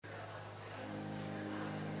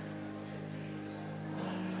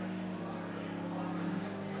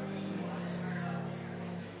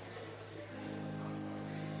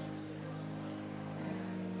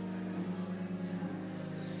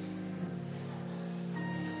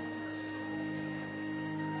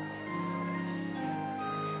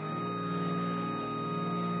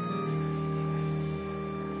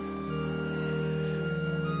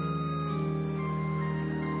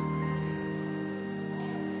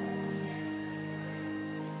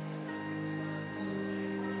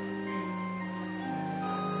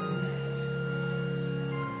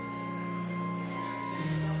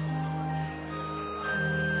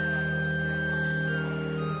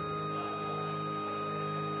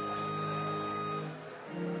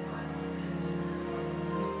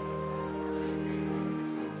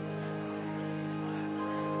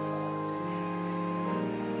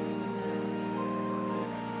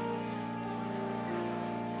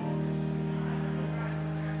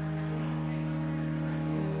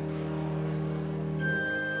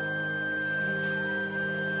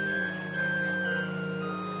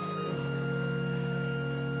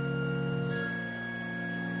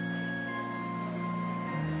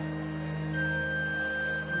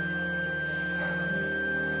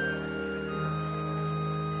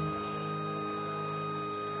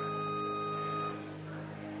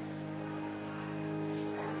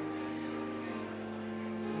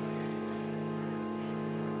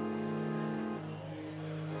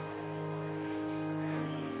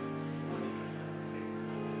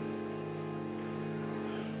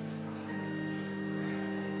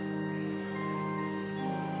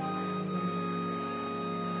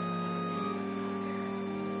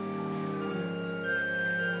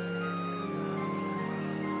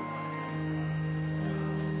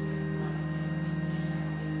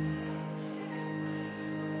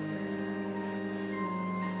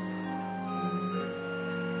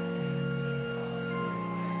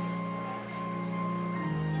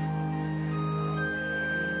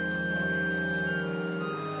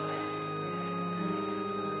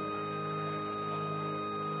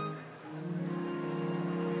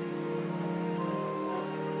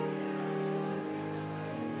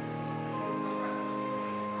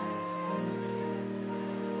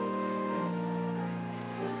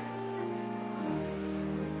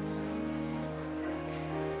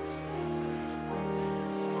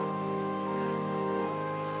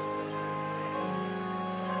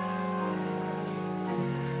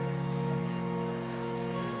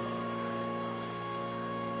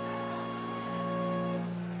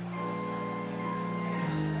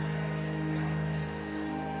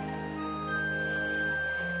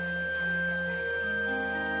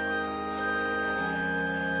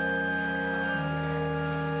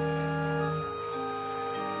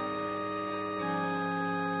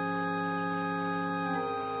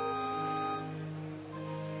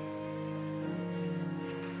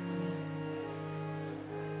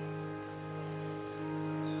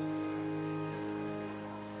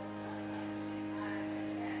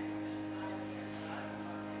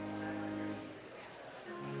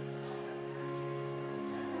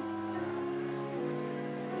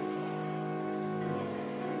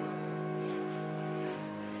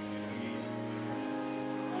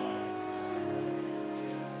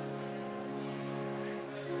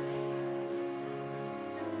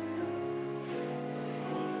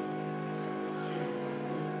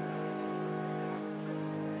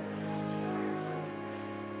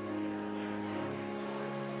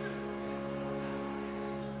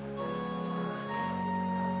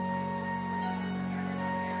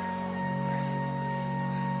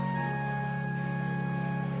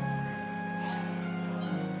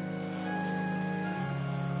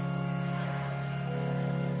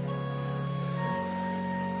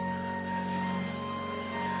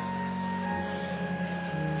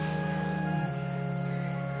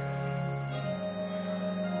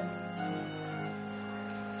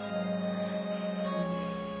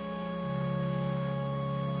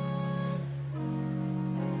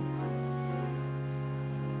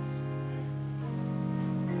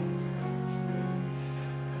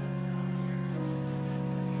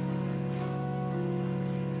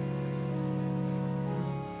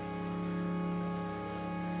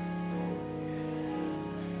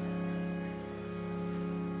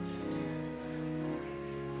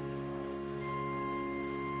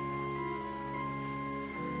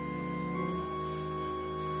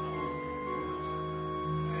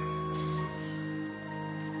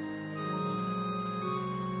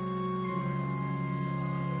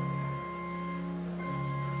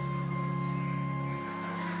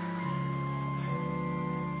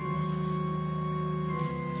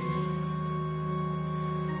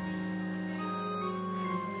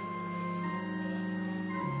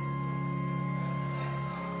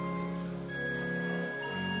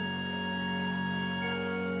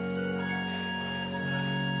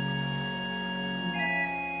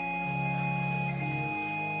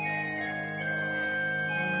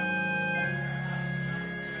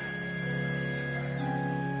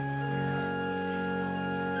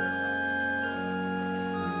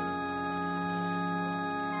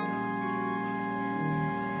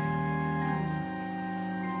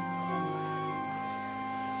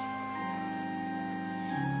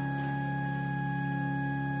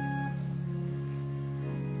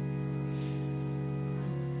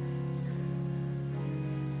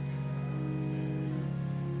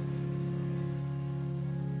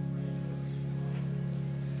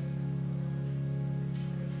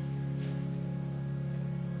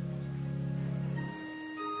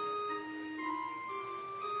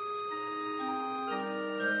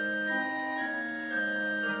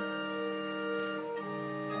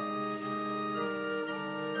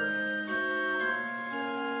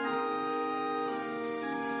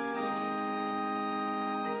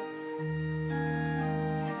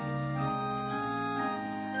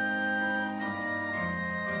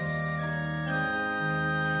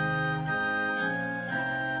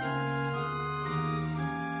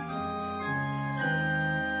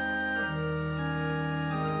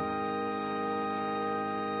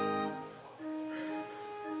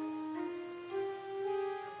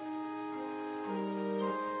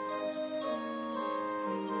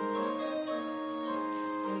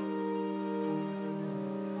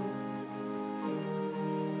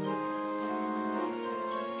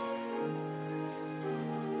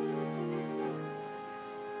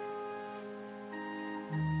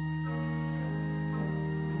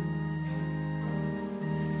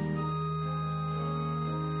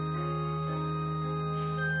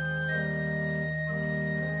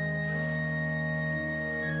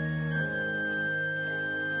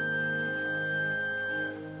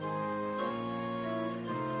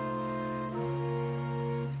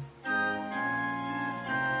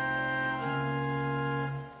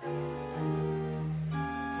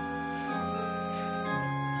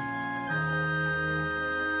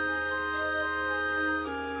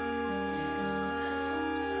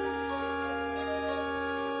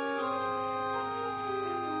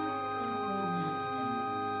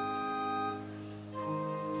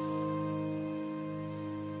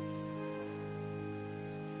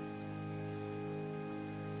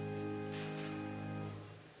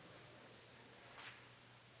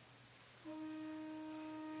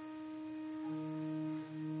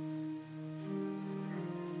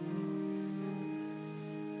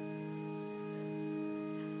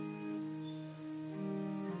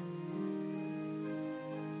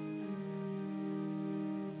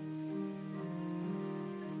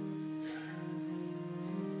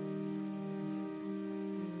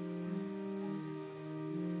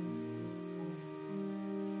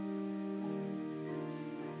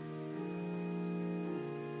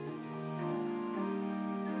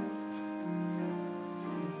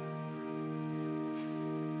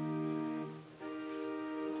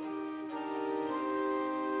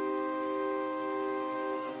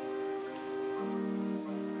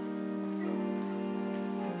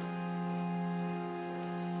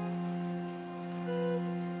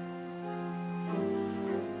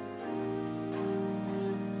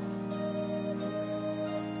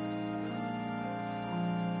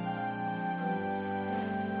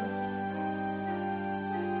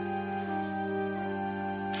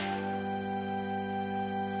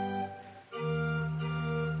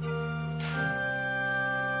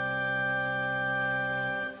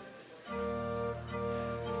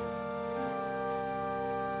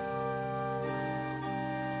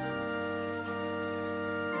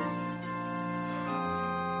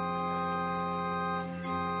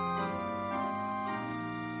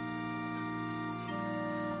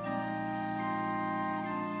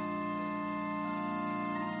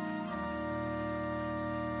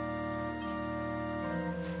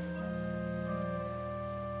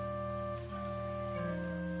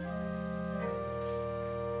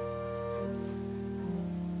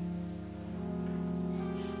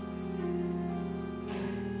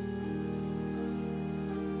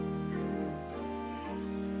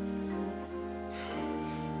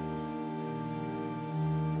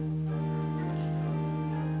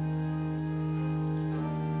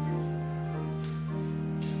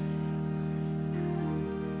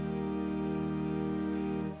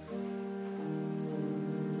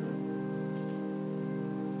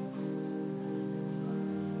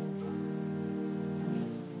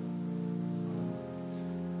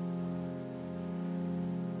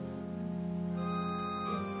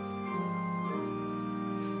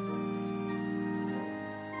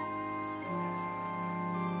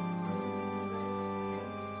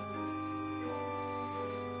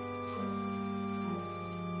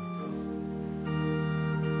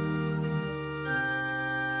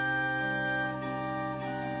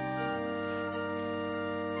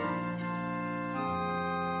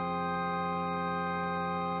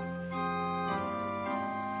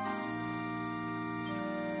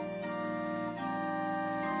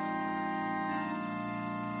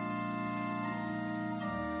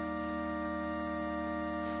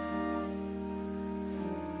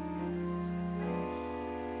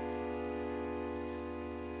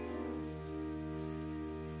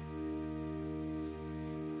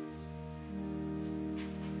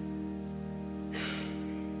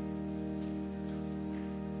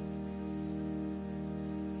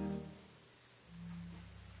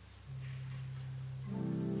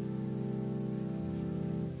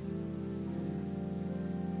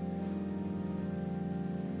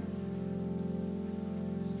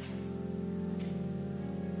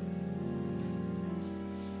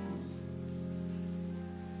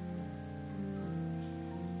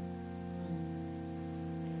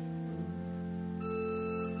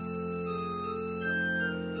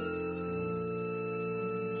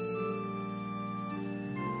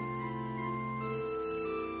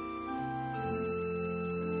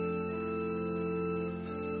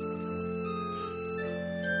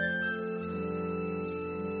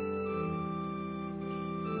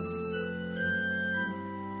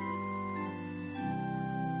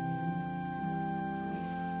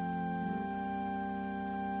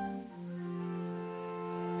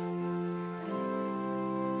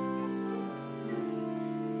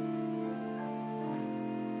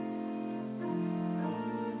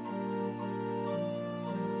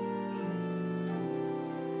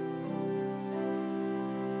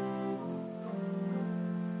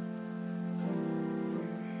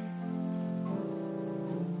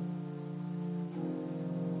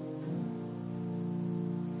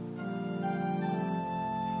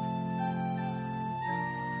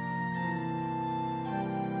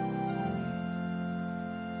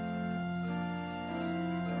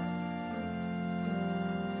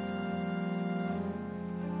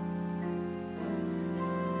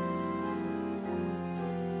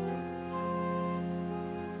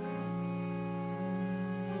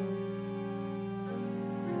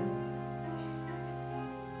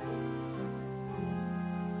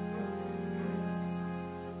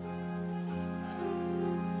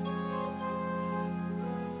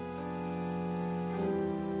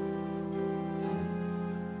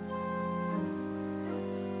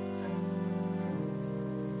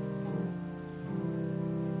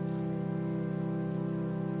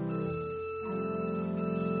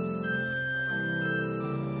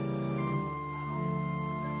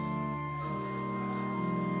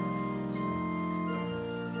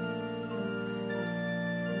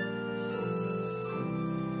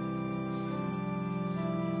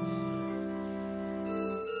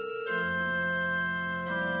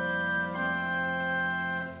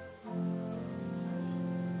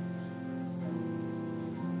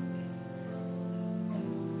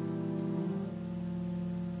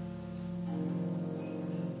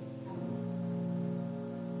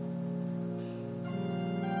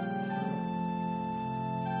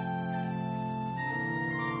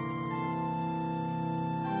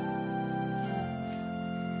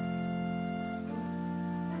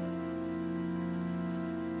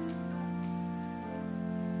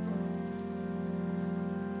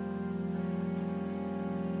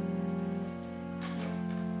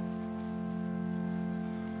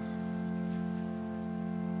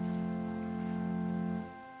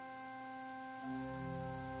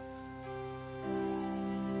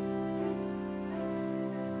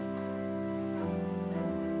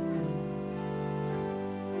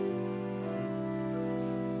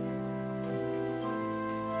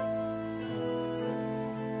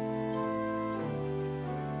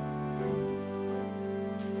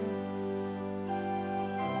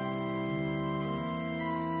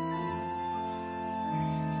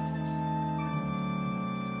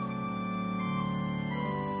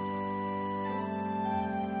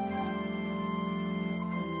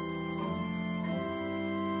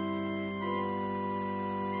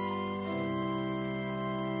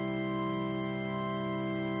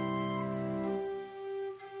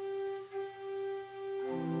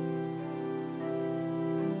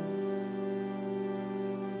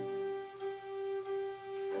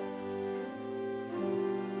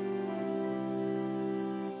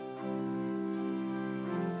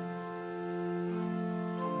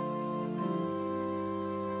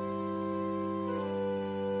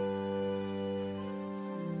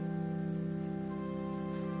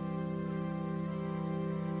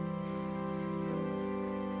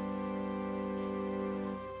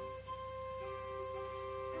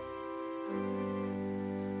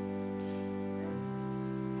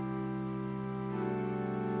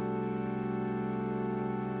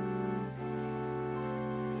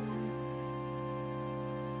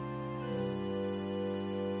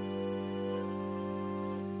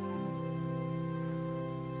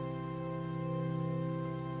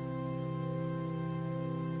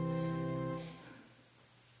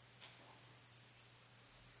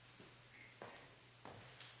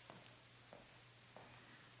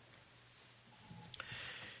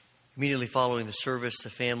Immediately following the service, the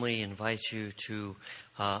family invites you to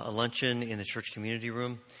a luncheon in the church community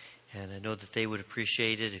room. And I know that they would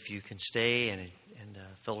appreciate it if you can stay and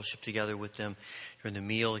fellowship together with them during the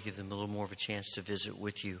meal, give them a little more of a chance to visit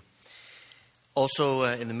with you. Also,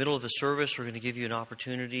 in the middle of the service, we're going to give you an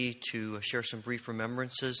opportunity to share some brief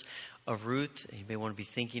remembrances of Ruth. You may want to be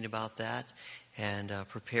thinking about that and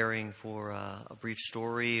preparing for a brief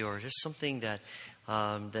story or just something that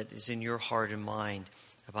is in your heart and mind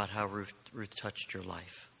about how Ruth touched your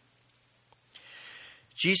life.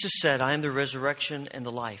 Jesus said, "I am the resurrection and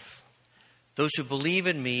the life. Those who believe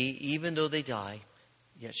in me, even though they die,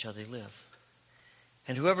 yet shall they live.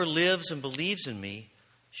 And whoever lives and believes in me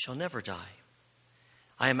shall never die.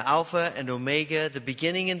 I am Alpha and Omega, the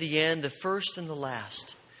beginning and the end, the first and the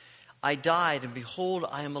last. I died, and behold,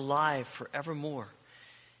 I am alive forevermore,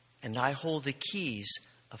 and I hold the keys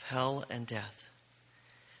of hell and death.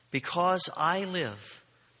 Because I live,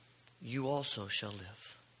 you also shall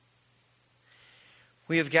live."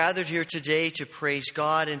 We have gathered here today to praise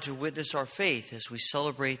God and to witness our faith as we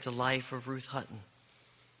celebrate the life of Ruth Hutton.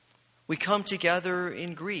 We come together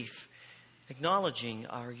in grief, acknowledging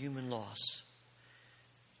our human loss.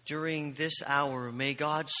 During this hour, may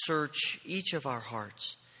God search each of our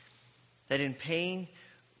hearts, that in pain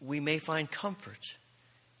we may find comfort,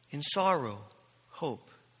 in sorrow, hope,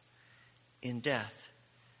 in death,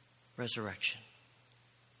 resurrection.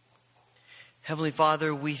 Heavenly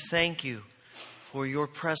Father, we thank you for your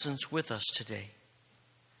presence with us today.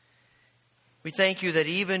 We thank you that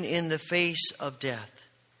even in the face of death,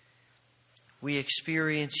 we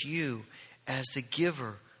experience you as the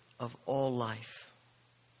giver of all life.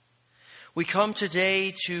 We come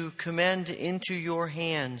today to commend into your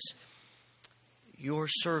hands your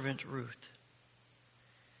servant Ruth.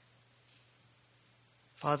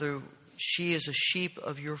 Father, she is a sheep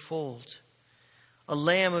of your fold, a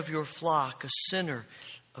lamb of your flock, a sinner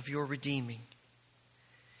of your redeeming.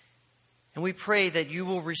 And we pray that you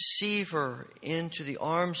will receive her into the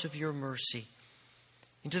arms of your mercy,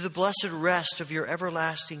 into the blessed rest of your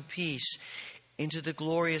everlasting peace, into the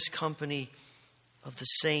glorious company of the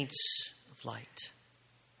saints of light.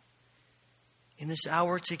 In this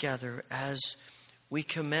hour together, as we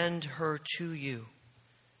commend her to you,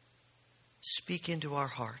 speak into our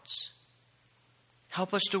hearts.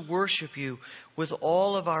 Help us to worship you with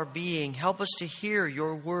all of our being. Help us to hear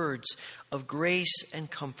your words of grace and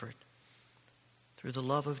comfort through the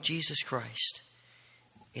love of Jesus Christ,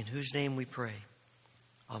 in whose name we pray.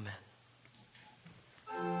 Amen.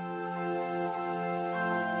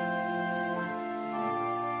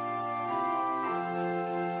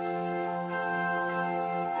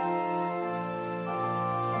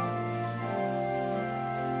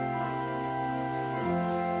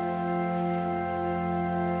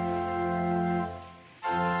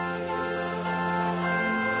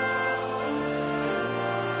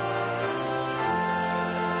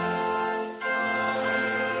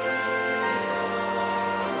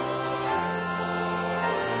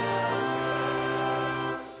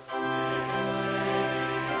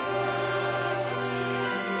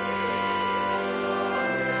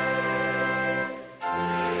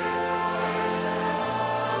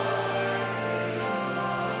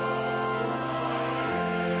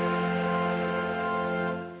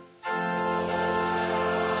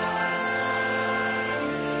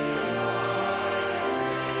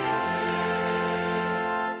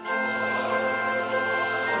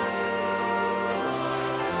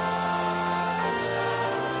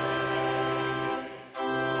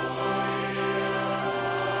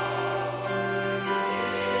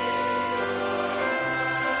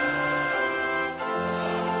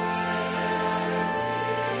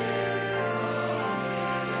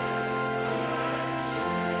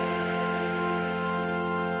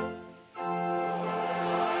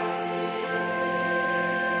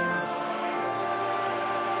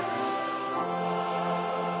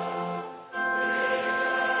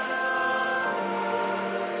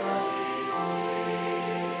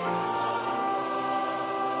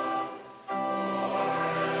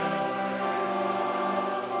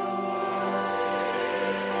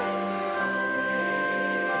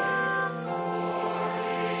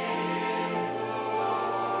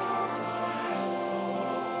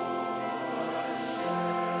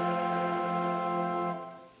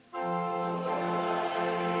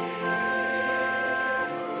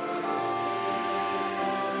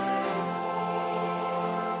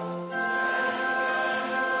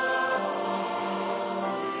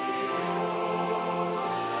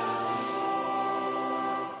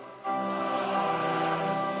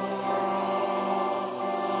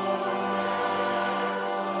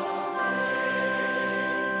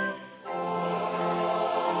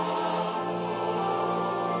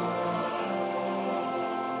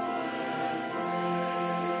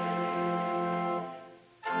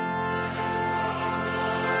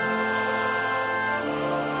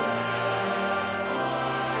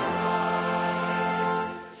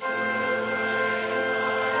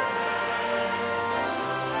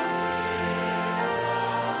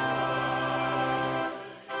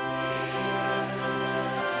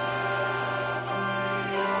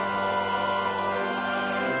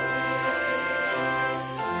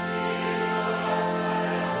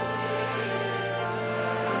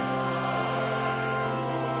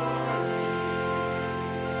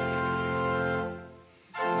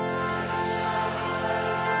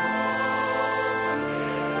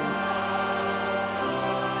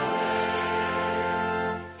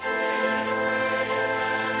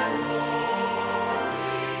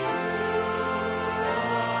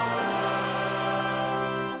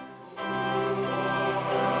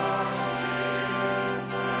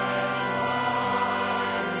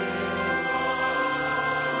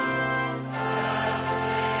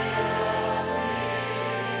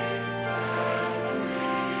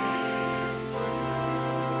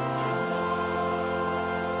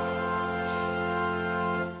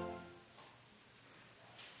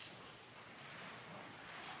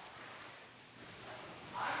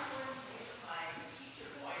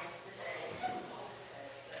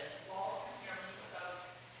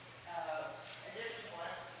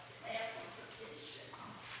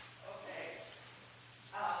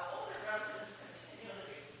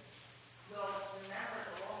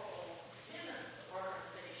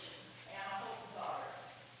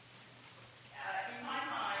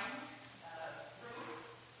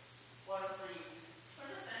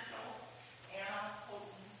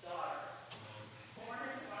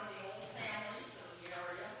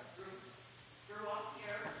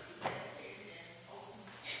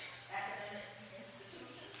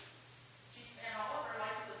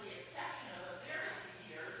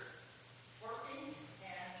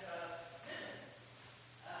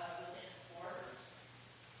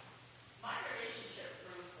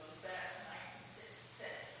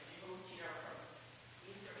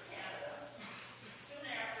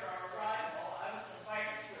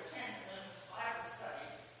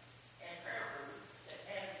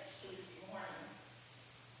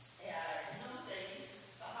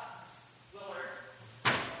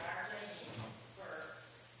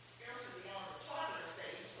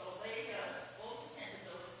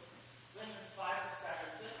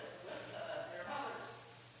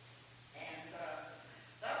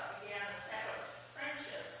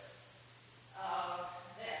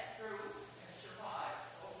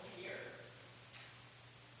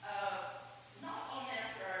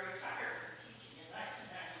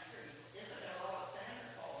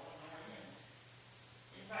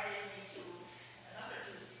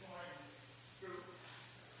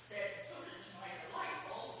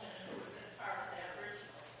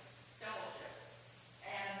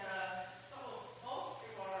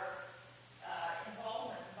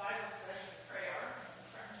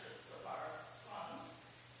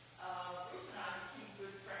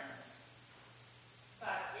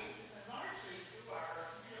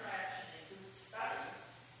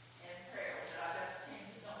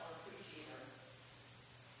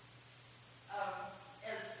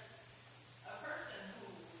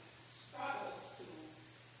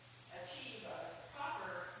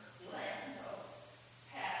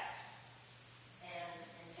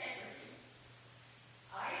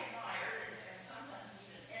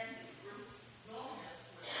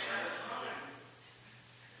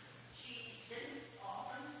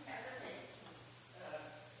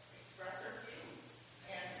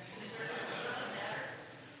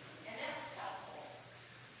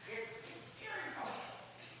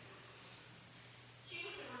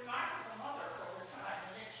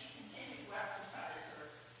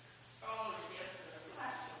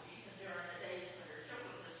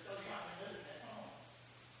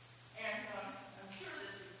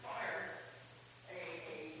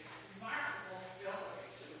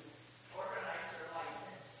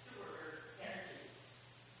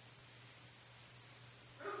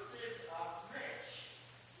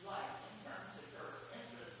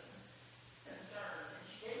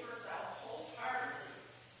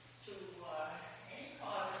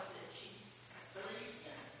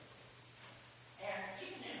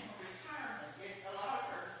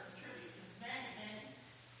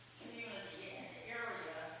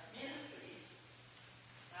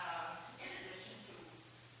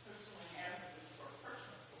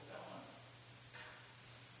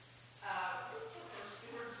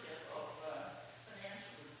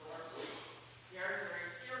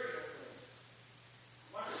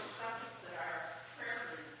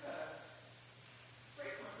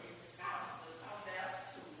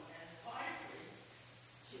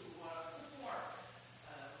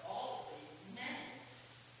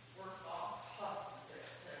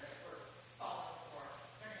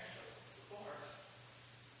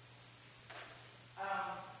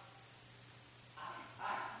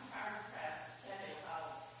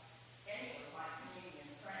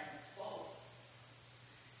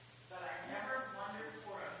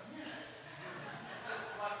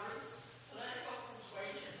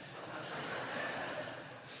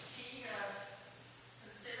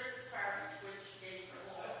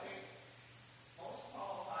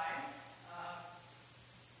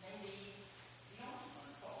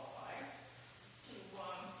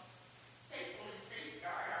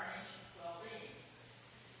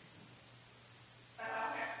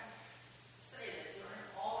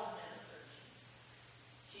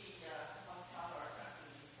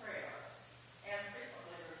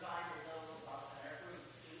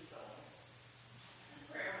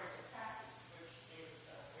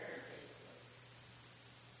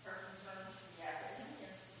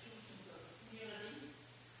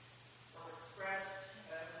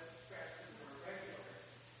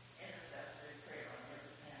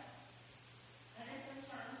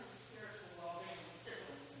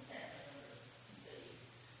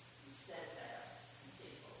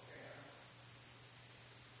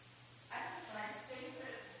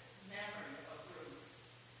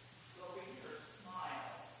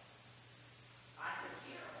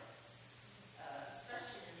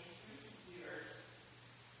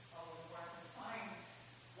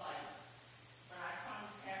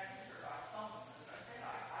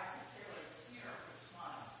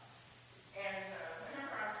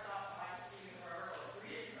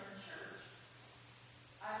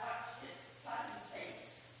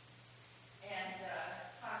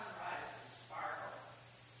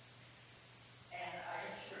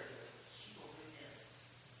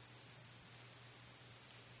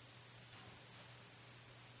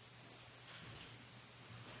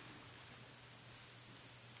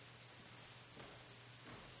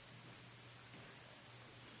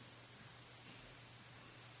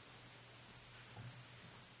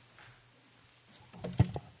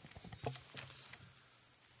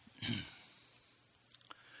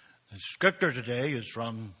 Scripture today is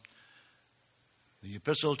from the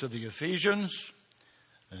Epistle to the Ephesians,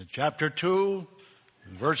 chapter 2,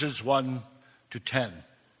 verses 1 to 10.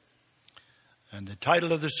 And the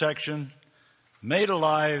title of the section, Made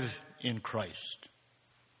Alive in Christ.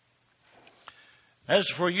 As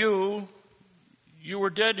for you, you were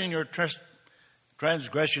dead in your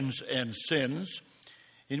transgressions and sins,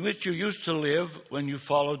 in which you used to live when you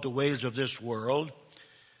followed the ways of this world,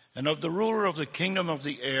 and of the ruler of the kingdom of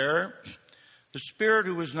the air, the Spirit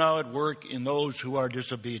who is now at work in those who are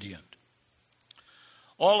disobedient.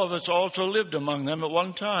 All of us also lived among them at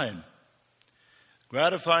one time,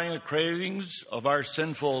 gratifying the cravings of our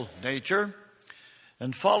sinful nature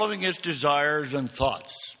and following its desires and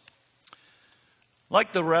thoughts.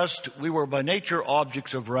 Like the rest, we were by nature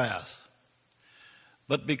objects of wrath.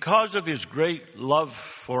 But because of his great love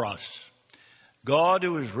for us, God,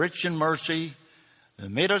 who is rich in mercy,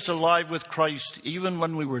 made us alive with Christ even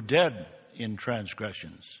when we were dead in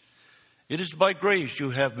transgressions. It is by grace you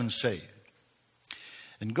have been saved.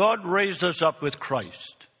 And God raised us up with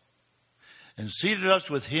Christ and seated us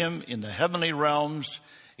with him in the heavenly realms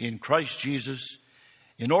in Christ Jesus,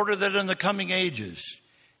 in order that in the coming ages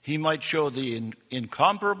he might show the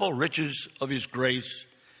incomparable riches of his grace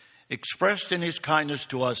expressed in his kindness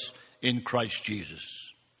to us in Christ Jesus.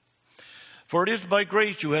 For it is by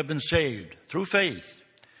grace you have been saved, through faith,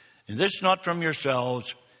 and this not from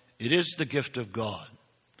yourselves, it is the gift of God,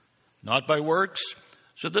 not by works,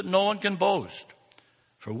 so that no one can boast.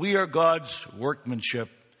 For we are God's workmanship,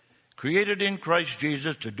 created in Christ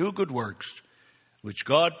Jesus to do good works, which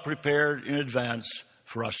God prepared in advance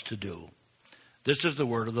for us to do. This is the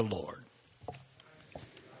word of the Lord.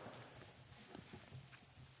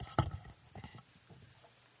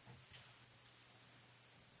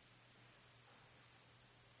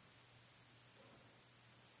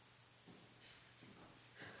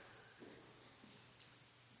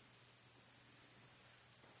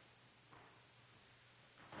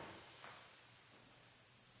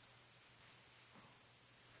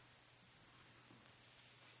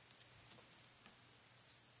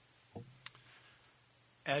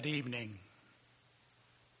 At evening,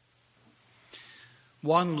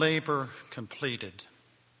 one labor completed,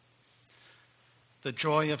 the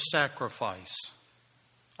joy of sacrifice,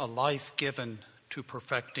 a life given to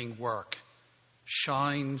perfecting work,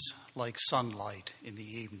 shines like sunlight in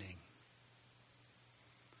the evening.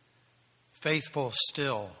 Faithful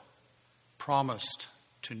still, promised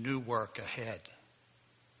to new work ahead.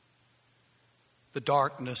 The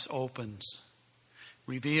darkness opens,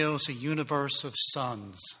 reveals a universe of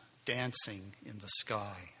suns dancing in the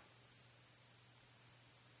sky.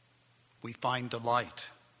 We find delight.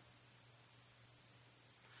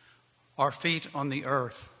 Our feet on the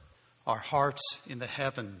earth, our hearts in the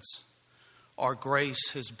heavens, our grace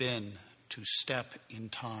has been to step in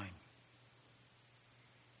time.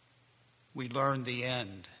 We learn the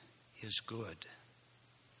end is good.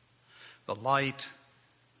 The light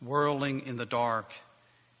whirling in the dark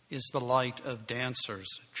is the light of dancers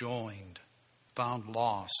joined, found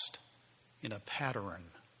lost in a pattern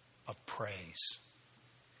of praise.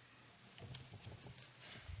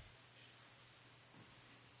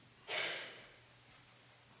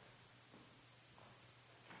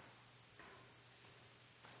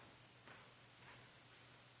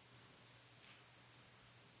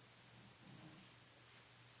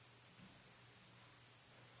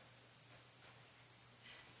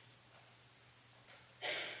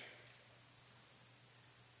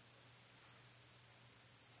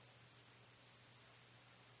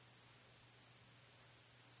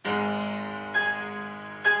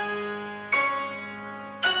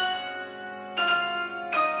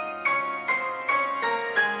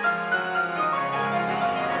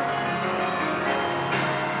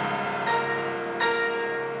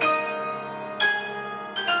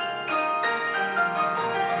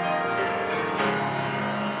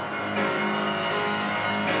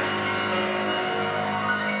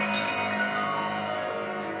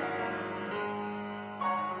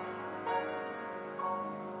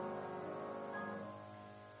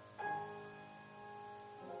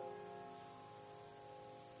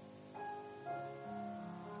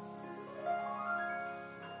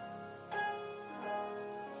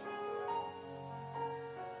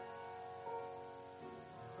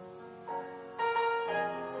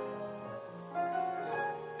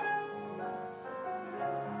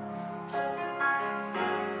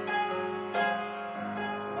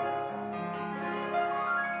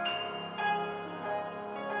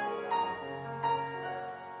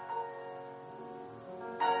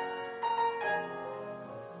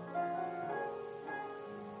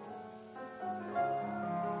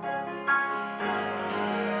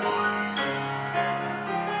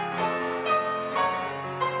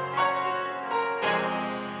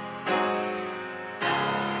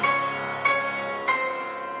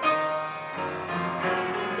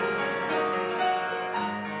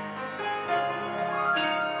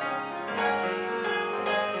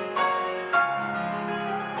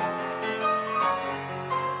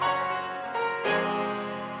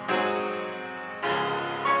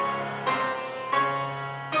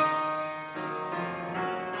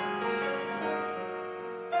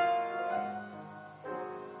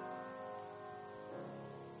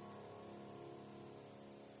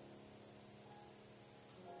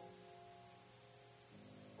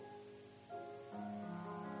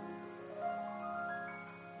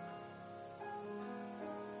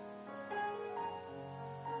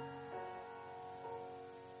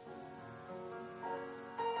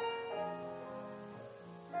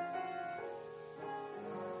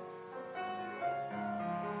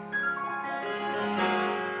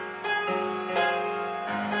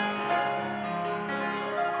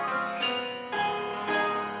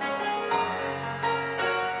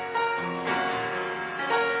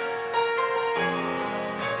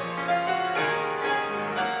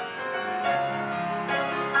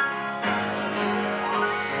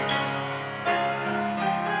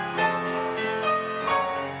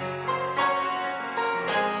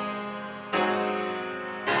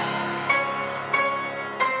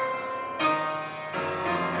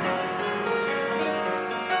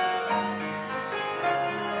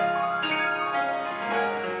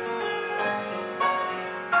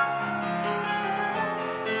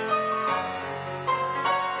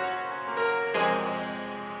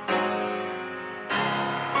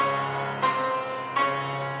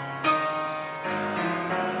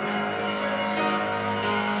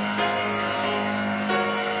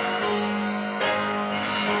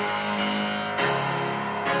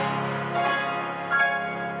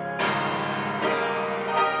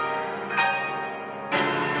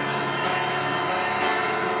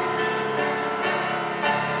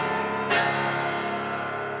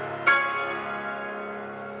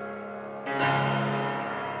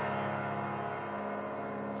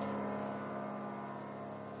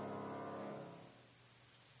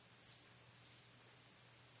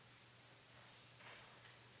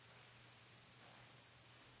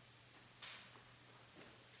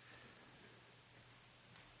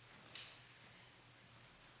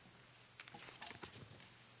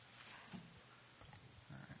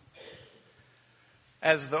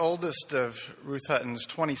 As the oldest of Ruth Hutton's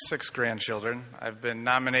 26 grandchildren, I've been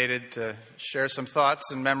nominated to share some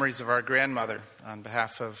thoughts and memories of our grandmother on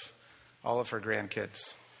behalf of all of her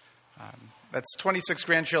grandkids. That's 26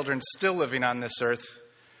 grandchildren still living on this earth.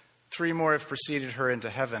 3 more have preceded her into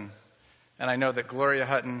heaven. And I know that Gloria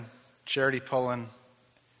Hutton, Charity Pullen,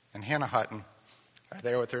 and Hannah Hutton are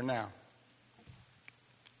there with her now.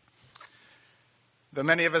 Though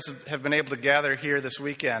many of us have been able to gather here this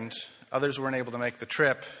weekend, others weren't able to make the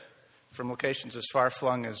trip from locations as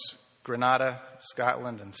far-flung as Grenada,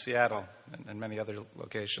 Scotland, and Seattle, and many other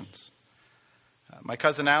locations. My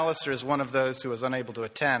cousin Alistair is one of those who was unable to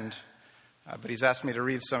attend, but he's asked me to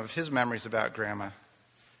read some of his memories about Grandma,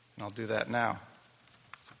 and I'll do that now.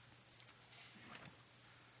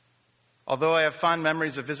 Although I have fond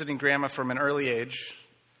memories of visiting Grandma from an early age,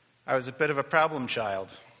 I was a bit of a problem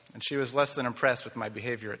child, and she was less than impressed with my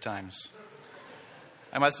behavior at times.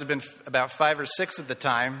 I must have been about 5 or 6 at the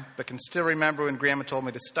time, but can still remember when Grandma told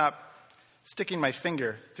me to stop sticking my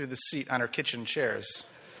finger through the seat on her kitchen chairs.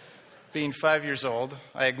 Being 5 years old,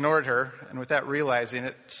 I ignored her, and without realizing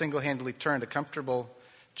it, single-handedly turned a comfortable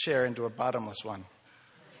chair into a bottomless one.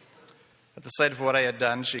 At the sight of what I had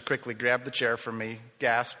done, she quickly grabbed the chair from me,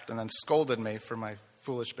 gasped, and then scolded me for my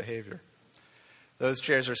foolish behavior. Those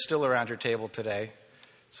chairs are still around her table today,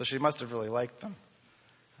 so she must have really liked them.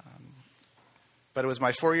 But it was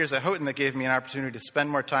my 4 years at Houghton that gave me an opportunity to spend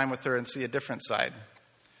more time with her and see a different side.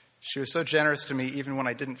 She was so generous to me even when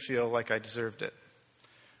I didn't feel like I deserved it.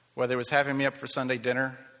 Whether it was having me up for Sunday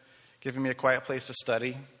dinner, giving me a quiet place to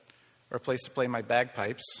study, or a place to play my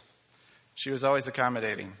bagpipes, she was always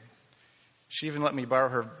accommodating. She even let me borrow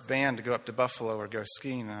her van to go up to Buffalo or go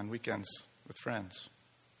skiing on weekends with friends.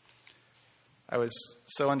 I was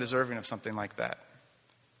so undeserving of something like that.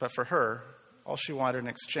 But for her, all she wanted in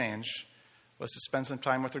exchange was to spend some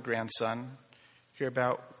time with her grandson, hear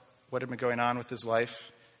about what had been going on with his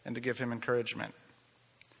life, and to give him encouragement.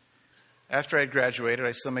 After I had graduated,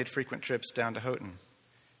 I still made frequent trips down to Houghton.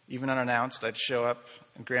 Even unannounced, I'd show up,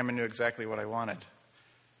 and Grandma knew exactly what I wanted.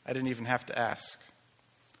 I didn't even have to ask.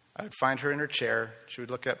 I would find her in her chair. She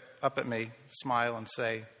would look up at me, smile, and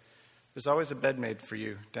say, "There's always a bed made for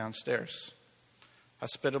you downstairs."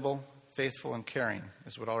 Hospitable, faithful, and caring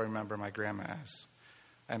is what I'll remember my grandma as.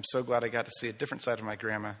 I am so glad I got to see a different side of my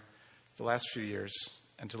grandma the last few years,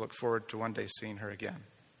 and to look forward to one day seeing her again.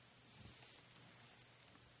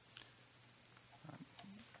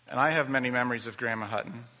 And I have many memories of Grandma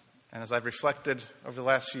Hutton, and as I've reflected over the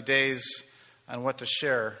last few days on what to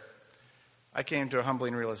share, I came to a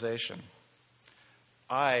humbling realization.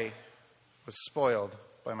 I was spoiled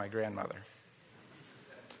by my grandmother.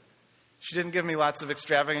 She didn't give me lots of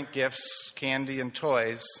extravagant gifts, candy, and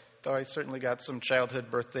toys, though I certainly got some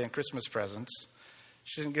childhood birthday and Christmas presents.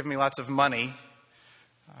 She didn't give me lots of money,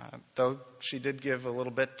 though she did give a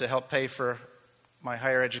little bit to help pay for my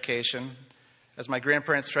higher education, as my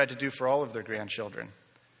grandparents tried to do for all of their grandchildren.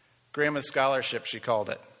 Grandma's scholarship, she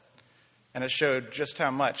called it, and it showed just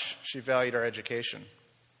how much she valued our education.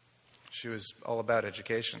 She was all about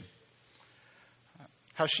education.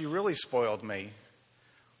 How she really spoiled me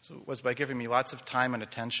was by giving me lots of time and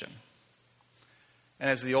attention. And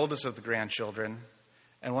as the oldest of the grandchildren,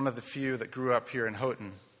 and one of the few that grew up here in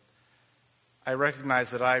Houghton, I recognize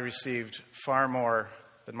that I received far more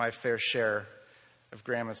than my fair share of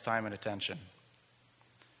Grandma's time and attention.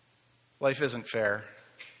 Life isn't fair,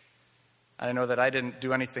 and I know that I didn't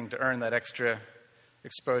do anything to earn that extra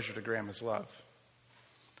exposure to Grandma's love.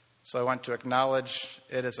 So I want to acknowledge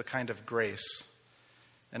it as a kind of grace,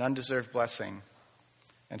 an undeserved blessing,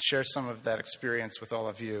 and share some of that experience with all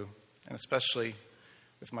of you, and especially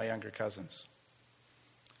with my younger cousins.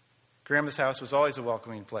 Grandma's house was always a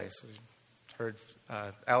welcoming place. I heard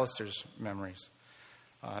Alistair's memories.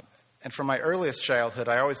 And from my earliest childhood,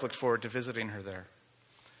 I always looked forward to visiting her there.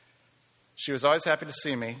 She was always happy to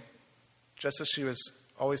see me, just as she was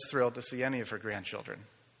always thrilled to see any of her grandchildren.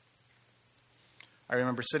 I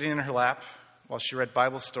remember sitting in her lap while she read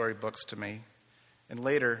Bible story books to me, and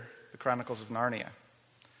later, the Chronicles of Narnia.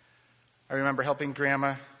 I remember helping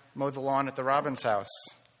Grandma mow the lawn at the Robbins house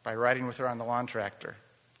by riding with her on the lawn tractor.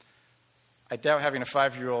 I doubt having a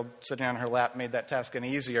 5-year-old sitting on her lap made that task any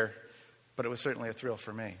easier, but it was certainly a thrill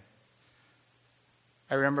for me.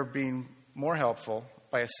 I remember being more helpful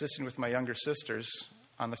by assisting with my younger sisters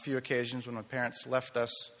on the few occasions when my parents left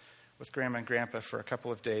us with Grandma and Grandpa for a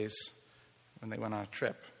couple of days when they went on a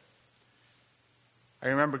trip. I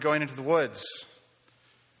remember going into the woods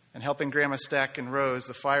and helping Grandma stack in rows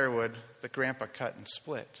the firewood that Grandpa cut and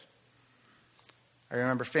split. I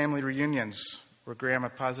remember family reunions where Grandma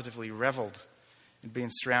positively reveled and being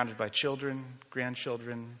surrounded by children,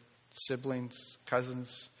 grandchildren, siblings,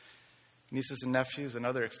 cousins, nieces and nephews, and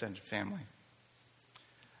other extended family.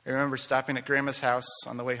 I remember stopping at Grandma's house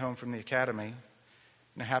on the way home from the academy,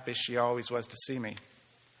 and how happy she always was to see me.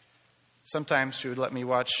 Sometimes she would let me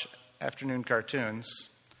watch afternoon cartoons,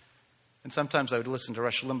 and sometimes I would listen to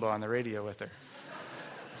Rush Limbaugh on the radio with her.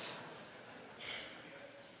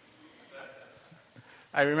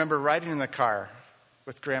 I remember riding in the car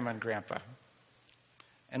with Grandma and Grandpa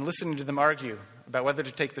and listening to them argue about whether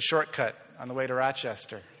to take the shortcut on the way to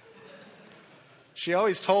Rochester. She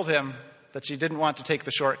always told him that she didn't want to take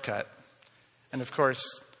the shortcut, and of course,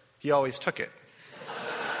 he always took it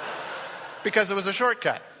because it was a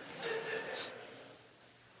shortcut.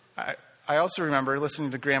 I also remember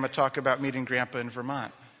listening to Grandma talk about meeting Grandpa in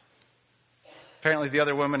Vermont. Apparently, the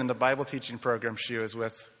other woman in the Bible teaching program she was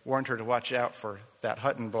with warned her to watch out for that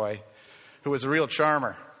Hutton boy, who was a real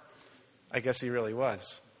charmer. I guess he really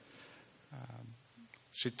was.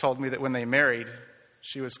 She told me that when they married,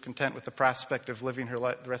 she was content with the prospect of living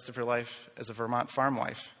the rest of her life as a Vermont farm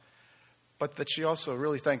wife, but that she also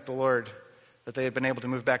really thanked the Lord that they had been able to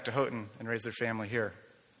move back to Houghton and raise their family here.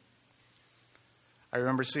 I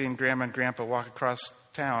remember seeing Grandma and Grandpa walk across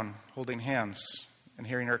town holding hands and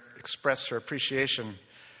hearing her express her appreciation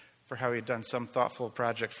for how he had done some thoughtful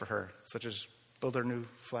project for her, such as build her new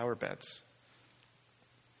flower beds.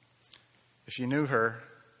 If you knew her,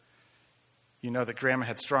 you know that Grandma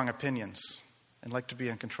had strong opinions and liked to be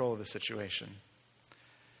in control of the situation.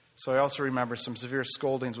 So I also remember some severe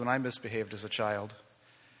scoldings when I misbehaved as a child,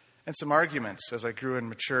 and some arguments as I grew and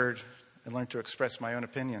matured and learned to express my own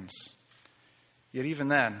opinions. Yet even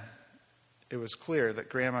then, it was clear that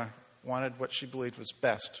Grandma wanted what she believed was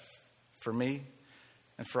best for me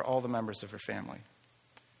and for all the members of her family.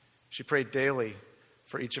 She prayed daily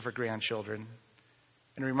for each of her grandchildren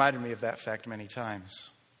and reminded me of that fact many times.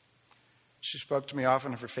 She spoke to me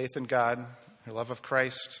often of her faith in God, her love of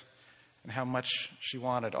Christ, and how much she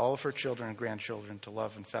wanted all of her children and grandchildren to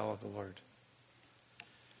love and follow the Lord.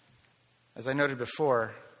 As I noted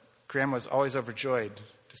before, Grandma was always overjoyed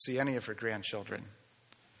to see any of her grandchildren.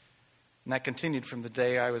 And that continued from the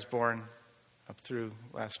day I was born up through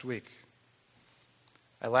last week.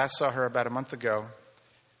 I last saw her about a month ago,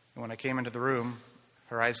 and when I came into the room,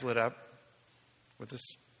 her eyes lit up with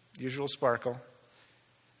this usual sparkle,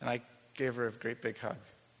 and I gave her a great big hug.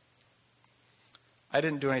 I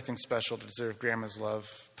didn't do anything special to deserve Grandma's love,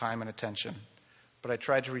 time, and attention, but I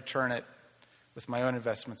tried to return it with my own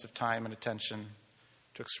investments of time and attention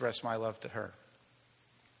to express my love to her.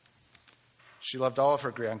 She loved all of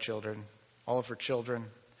her grandchildren, all of her children,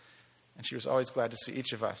 and she was always glad to see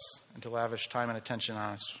each of us and to lavish time and attention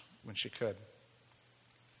on us when she could.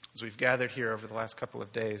 As we've gathered here over the last couple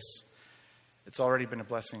of days, it's already been a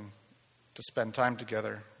blessing to spend time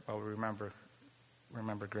together while we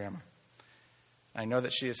remember Grandma. I know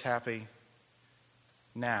that she is happy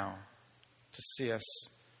now to see us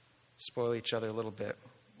spoil each other a little bit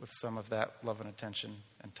with some of that love and attention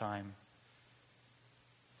and time.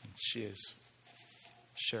 And she is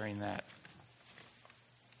sharing that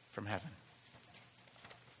from heaven.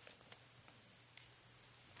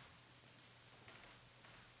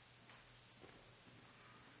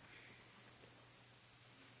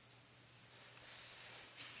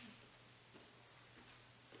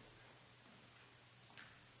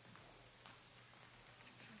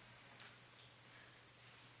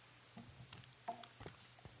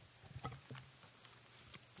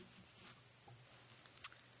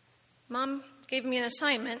 Mom gave me an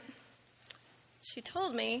assignment. She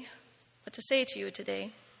told me what to say to you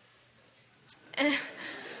today. And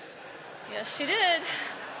yes, she did.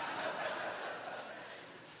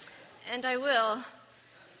 And I will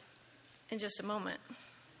in just a moment.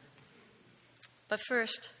 But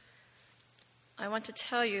first, I want to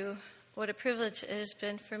tell you what a privilege it has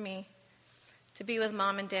been for me to be with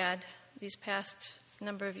Mom and Dad these past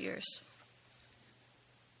number of years.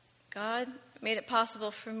 God made it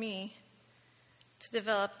possible for me to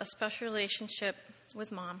develop a special relationship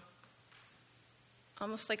with Mom,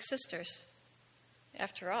 almost like sisters.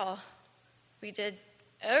 After all, we did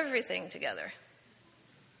everything together.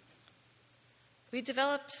 We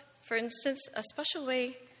developed, for instance, a special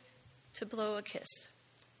way to blow a kiss.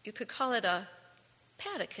 You could call it a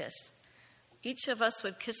pat-a-kiss. Each of us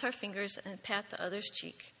would kiss our fingers and pat the other's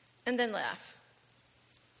cheek, and then laugh.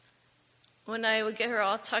 When I would get her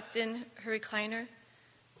all tucked in her recliner,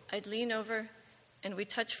 I'd lean over and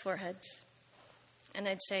we'd touch foreheads. And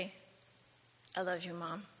I'd say, "I love you,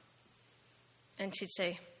 Mom." And she'd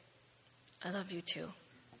say, "I love you too."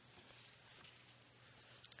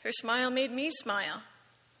 Her smile made me smile.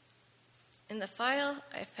 In the file,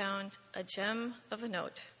 I found a gem of a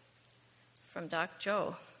note from Doc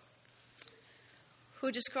Joe,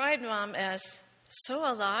 who described Mom as so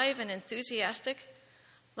alive and enthusiastic,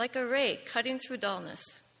 like a ray cutting through dullness.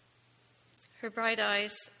 Her bright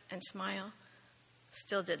eyes and smile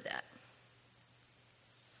still did that.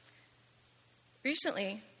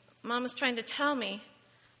 Recently, Mom was trying to tell me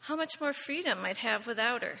how much more freedom I'd have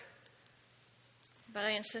without her. But I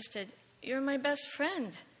insisted, "You're my best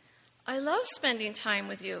friend. I love spending time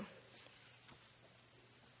with you."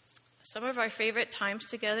 Some of our favorite times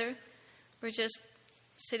together were just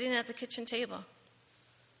sitting at the kitchen table.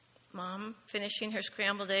 Mom finishing her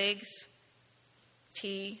scrambled eggs,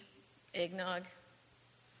 tea, eggnog,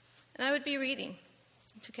 and I would be reading.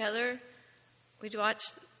 Together, we'd watch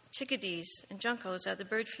chickadees and juncos at the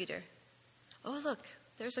bird feeder. Oh, look,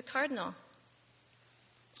 there's a cardinal.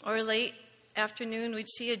 Or late afternoon, we'd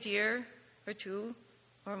see a deer or two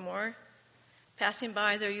or more passing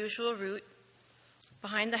by their usual route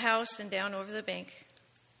behind the house and down over the bank.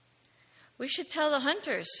 "We should tell the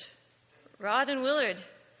hunters, Rod and Willard,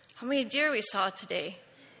 how many deer we saw today,"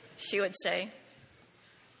 she would say.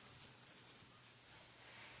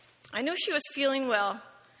 I knew she was feeling well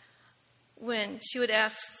when she would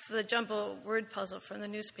ask for the jumbo word puzzle from the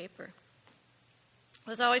newspaper. It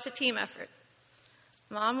was always a team effort.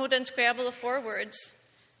 Mom would unscramble the 4 words,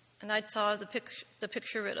 and I'd solve the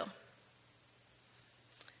picture riddle.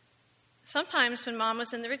 Sometimes when Mom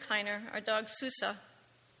was in the recliner, our dog Susa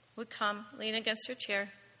would come, lean against her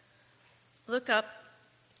chair, look up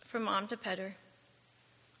for Mom to pet her.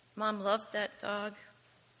 Mom loved that dog.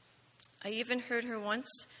 I even heard her once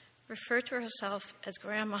refer to herself as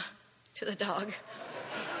Grandma to the dog.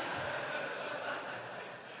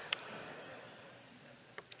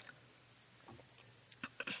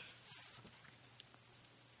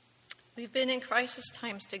 We've been in crisis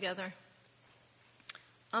times together.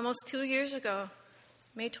 Almost 2 years ago,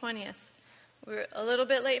 May 20th, we were a little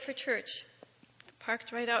bit late for church,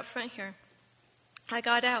 parked right out front here. I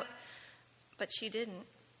got out, but she didn't.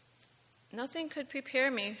 Nothing could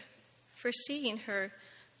prepare me for seeing her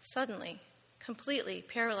suddenly, completely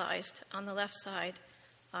paralyzed on the left side,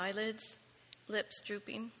 eyelids, lips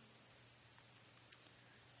drooping.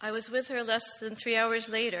 I was with her less than 3 hours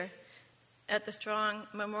later at the Strong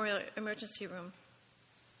Memorial Emergency Room.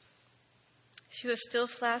 She was still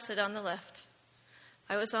flaccid on the left.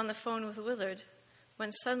 I was on the phone with Willard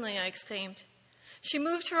when suddenly I exclaimed, "She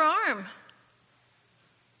moved her arm!"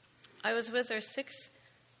 I was with her 6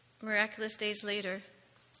 miraculous days later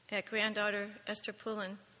at granddaughter Esther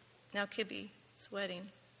Pullen, now Kibby's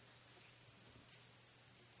wedding.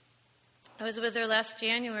 I was with her last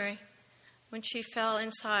January when she fell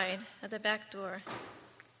inside at the back door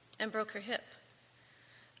and broke her hip.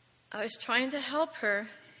 I was trying to help her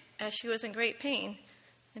as she was in great pain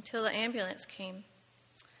until the ambulance came.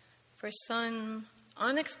 For some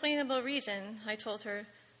unexplainable reason, I told her,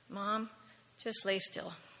 "Mom, just lay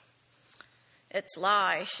still." "It's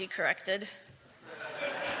lie," she corrected.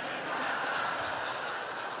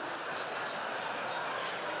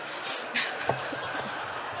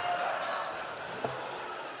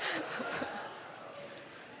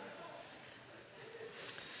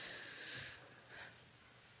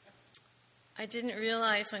 I didn't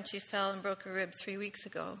realize when she fell and broke her rib 3 weeks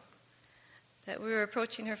ago that we were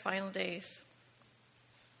approaching her final days.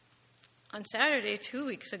 On Saturday, 2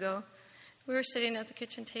 weeks ago, we were sitting at the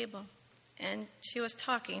kitchen table, and she was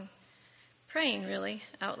talking, praying really,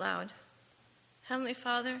 out loud. "Heavenly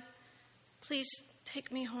Father, please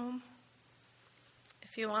take me home.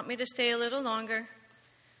 If you want me to stay a little longer,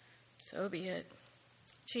 so be it.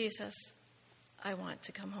 Jesus, I want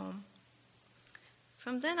to come home."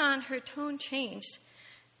 From then on, her tone changed.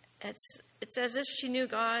 It's as if she knew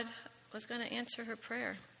God was going to answer her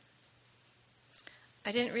prayer.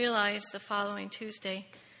 I didn't realize the following Tuesday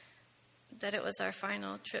that it was our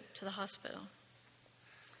final trip to the hospital.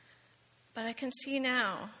 But I can see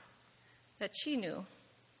now that she knew.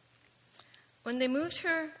 When they moved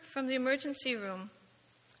her from the emergency room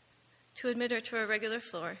to admit her to a regular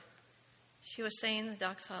floor, she was saying the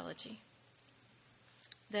doxology.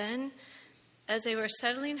 Then, as they were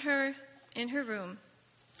settling her in her room,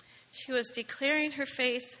 she was declaring her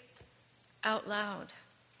faith out loud.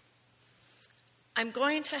 "I'm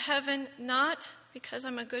going to heaven not because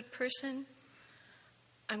I'm a good person.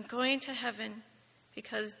 I'm going to heaven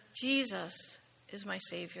because Jesus is my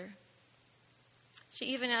Savior." She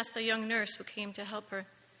even asked a young nurse who came to help her,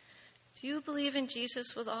 "Do you believe in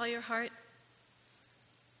Jesus with all your heart?"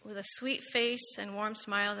 With a sweet face and warm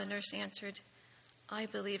smile, the nurse answered, "I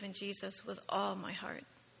believe in Jesus with all my heart."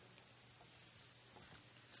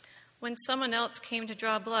 When someone else came to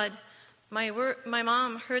draw blood, my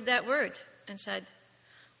mom heard that word and said,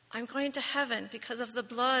 "I'm going to heaven because of the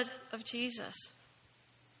blood of Jesus."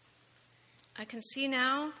 I can see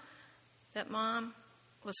now that Mom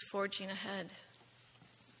was forging ahead.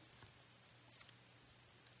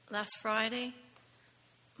 Last Friday,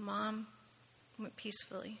 Mom went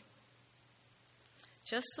peacefully,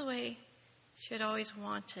 just the way she had always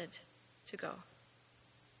wanted to go.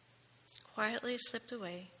 Quietly slipped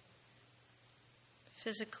away,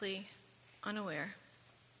 physically unaware.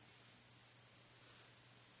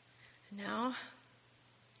 And now,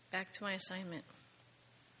 back to my assignment.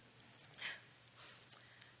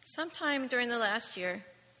 Sometime during the last year,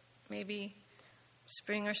 maybe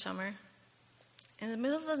spring or summer, in the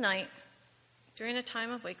middle of the night, during a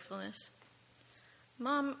time of wakefulness,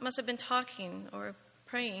 Mom must have been talking or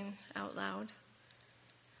praying out loud.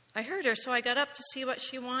 I heard her, so I got up to see what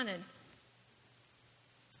she wanted.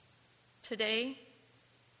 Today,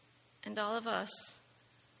 and all of us,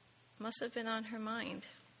 must have been on her mind,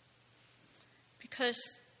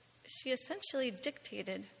 because she essentially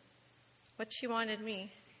dictated what she wanted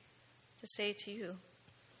me to say to you.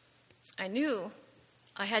 I knew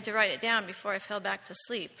I had to write it down before I fell back to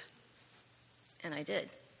sleep, and I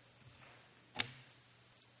did.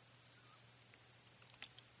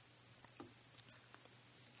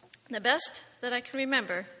 The best that I can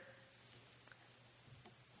remember,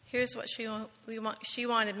 here's what she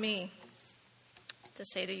wanted me to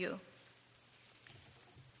say to you.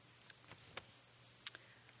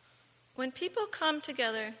 When people come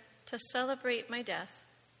together to celebrate my death,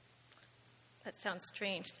 that sounds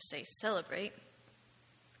strange to say celebrate,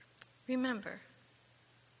 remember,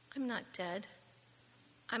 I'm not dead.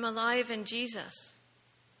 I'm alive in Jesus.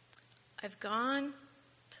 I've gone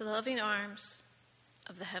to the loving arms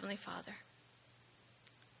of the Heavenly Father.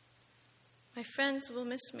 My friends will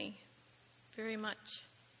miss me very much.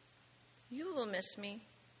 You will miss me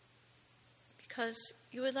because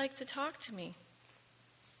you would like to talk to me.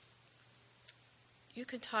 You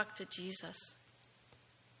can talk to Jesus.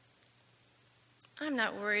 I'm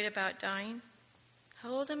not worried about dying. How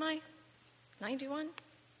old am I? 91?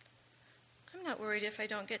 I'm not worried if I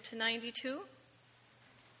don't get to 92.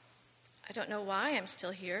 I don't know why I'm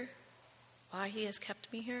still here, why he has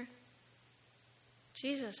kept me here.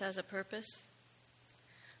 Jesus has a purpose.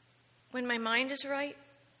 When my mind is right,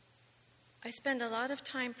 I spend a lot of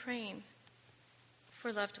time praying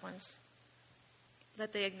for loved ones,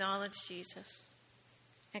 that they acknowledge Jesus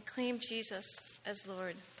and claim Jesus as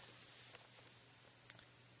Lord.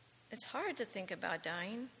 It's hard to think about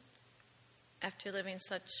dying after living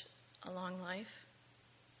such a long life.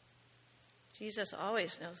 Jesus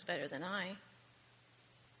always knows better than I.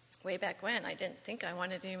 Way back when, I didn't think I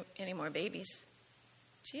wanted any more babies.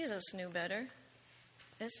 Jesus knew better.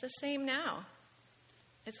 It's the same now.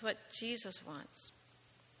 It's what Jesus wants.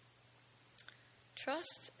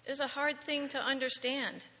 Trust is a hard thing to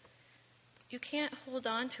understand. You can't hold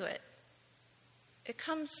on to it. It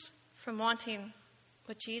comes from wanting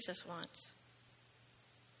what Jesus wants.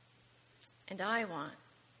 And I want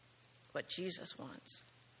what Jesus wants.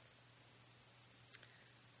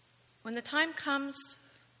 When the time comes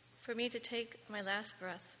for me to take my last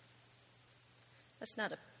breath, that's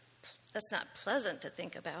not pleasant to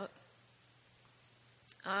think about.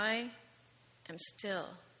 I am still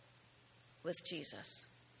with Jesus.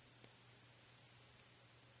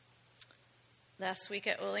 Last week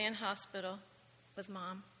at Olean Hospital with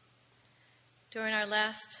Mom, during our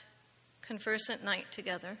last conversant night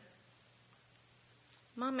together,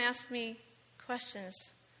 Mom asked me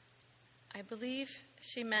questions I believe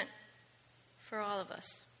she meant for all of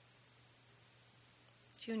us.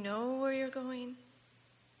 Do you know where you're going?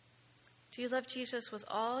 Do you love Jesus with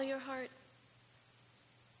all your heart?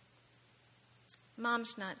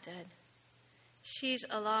 Mom's not dead. She's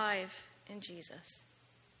alive in Jesus,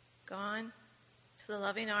 gone to the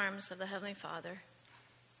loving arms of the Heavenly Father.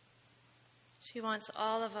 She wants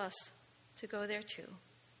all of us to go there too.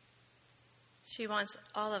 She wants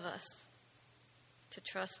all of us to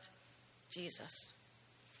trust Jesus.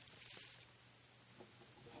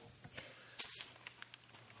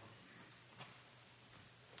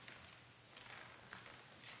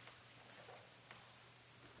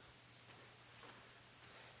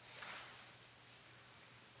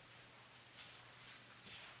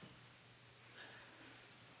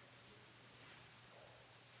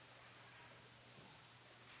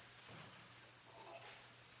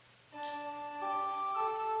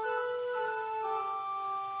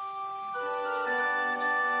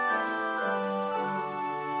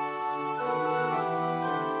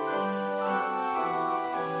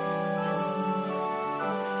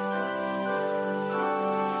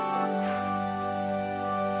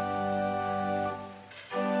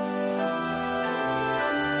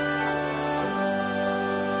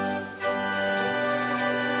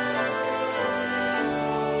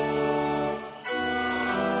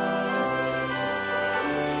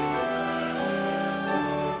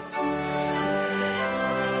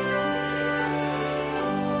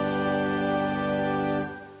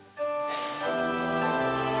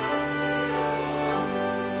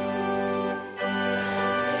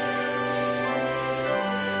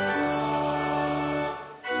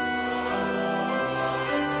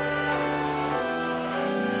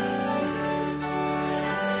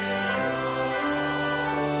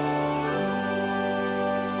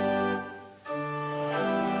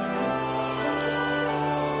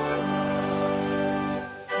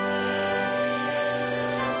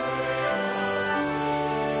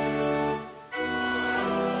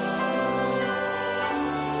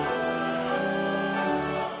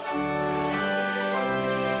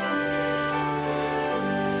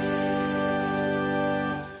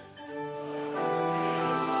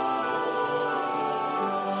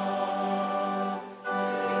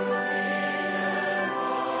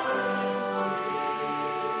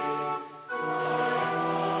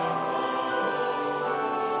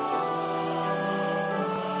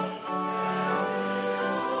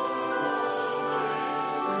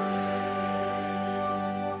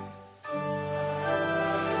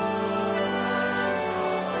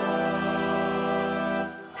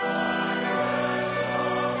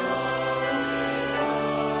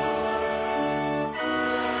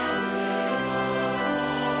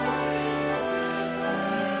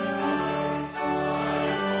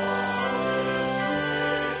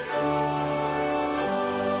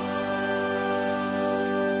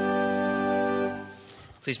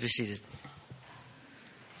 Please be seated.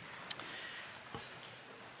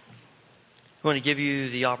 I want to give you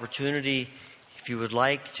the opportunity, if you would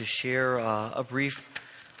like, to share a brief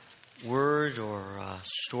word or a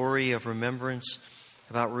story of remembrance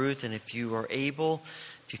about Ruth. And if you are able,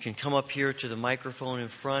 if you can come up here to the microphone in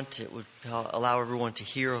front, it would allow everyone to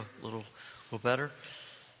hear a little better.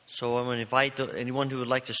 So I'm going to invite anyone who would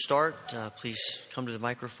like to start, please come to the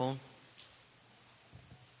microphone.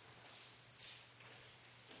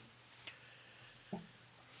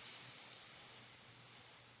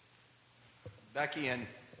 Becky and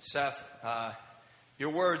Seth, your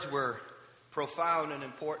words were profound and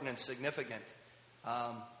important and significant.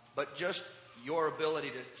 But just your ability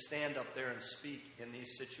to stand up there and speak in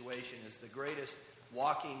these situations is the greatest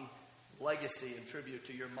walking legacy and tribute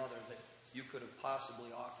to your mother that you could have possibly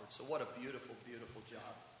offered. So what a beautiful, beautiful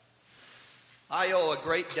job. I owe a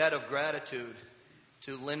great debt of gratitude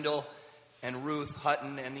to Lyndall and Ruth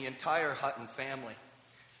Hutton and the entire Hutton family.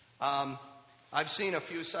 I've seen a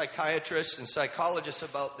few psychiatrists and psychologists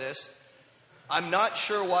about this. I'm not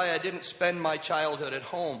sure why I didn't spend my childhood at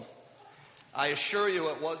home. I assure you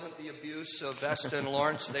it wasn't the abuse of Vesta and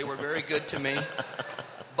Lawrence. They were very good to me.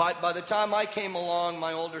 But by the time I came along,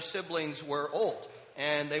 my older siblings were old,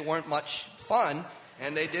 and they weren't much fun,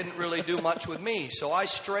 and they didn't really do much with me. So I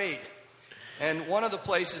strayed. And one of the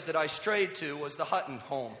places that I strayed to was the Hutton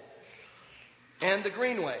home and the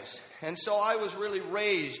Greenways. And so I was really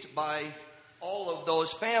raised by all of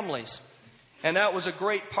those families. And that was a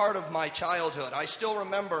great part of my childhood. I still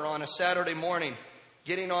remember on a Saturday morning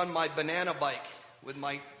getting on my banana bike with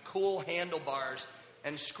my cool handlebars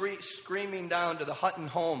and screaming down to the Hutton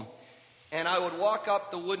home. And I would walk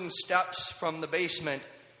up the wooden steps from the basement,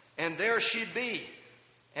 and there she'd be.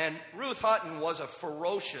 And Ruth Hutton was a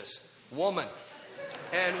ferocious woman.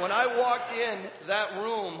 And when I walked in that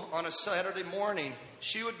room on a Saturday morning,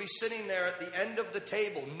 she would be sitting there at the end of the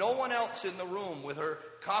table, no one else in the room, with her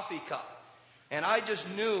coffee cup. And I just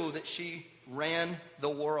knew that she ran the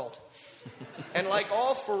world. And like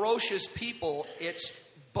all ferocious people, it's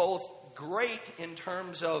both great in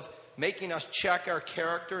terms of making us check our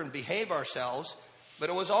character and behave ourselves, but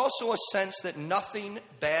it was also a sense that nothing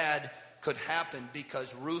bad could happen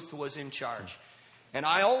because Ruth was in charge. And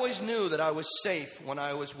I always knew that I was safe when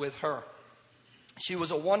I was with her. She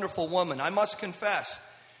was a wonderful woman. I must confess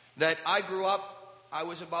that I grew up, I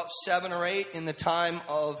was about 7 or 8 in the time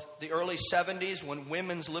of the early 70s when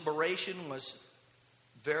women's liberation was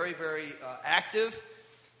very, very active.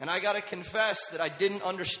 And I got to confess that I didn't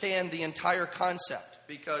understand the entire concept,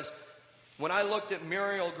 because when I looked at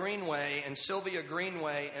Muriel Greenway and Sylvia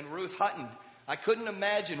Greenway and Ruth Hutton, I couldn't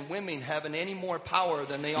imagine women having any more power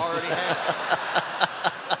than they already had.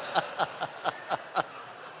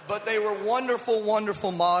 But they were wonderful,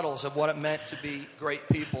 wonderful models of what it meant to be great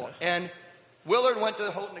people. And Willard went to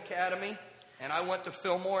the Houghton Academy, and I went to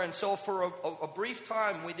Fillmore. And so for a brief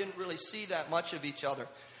time, we didn't really see that much of each other.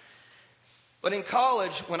 But in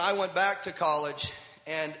college, when I went back to college,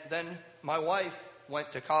 and then my wife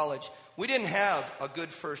went to college, we didn't have a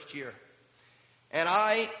good first year. And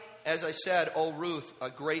I, as I said, owe Ruth a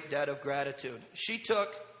great debt of gratitude. She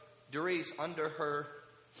took Doris under her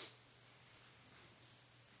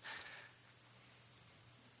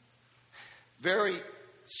very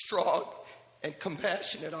strong and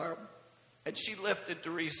compassionate arm, and she lifted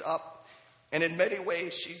Doris up. And in many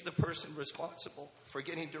ways, she's the person responsible for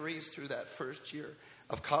getting Doris through that first year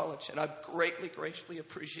of college. And I'm greatly, greatly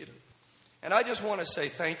appreciative. And I just want to say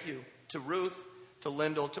thank you to Ruth, to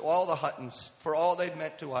Lyndall, to all the Huttons for all they've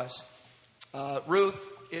meant to us. Ruth,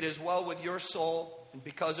 it is well with your soul, and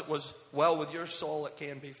because it was well with your soul, it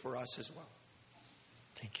can be for us as well.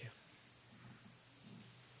 Thank you.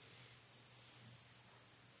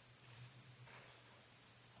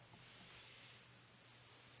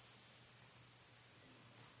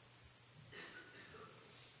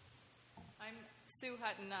 I'm Sue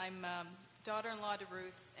Hutton. I'm daughter-in-law to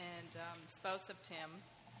Ruth and spouse of Tim.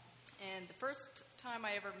 And the first time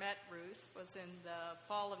I ever met Ruth was in the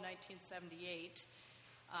fall of 1978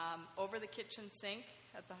 over the kitchen sink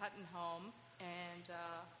at the Hutton home. And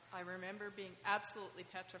I remember being absolutely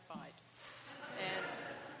petrified. And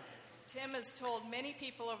Tim has told many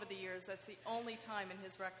people over the years that's the only time in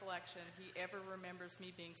his recollection he ever remembers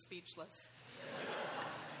me being speechless.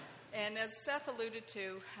 And as Seth alluded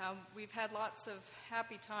to, we've had lots of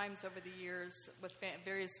happy times over the years with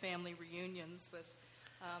various family reunions with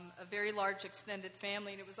a very large extended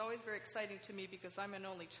family, and it was always very exciting to me because I'm an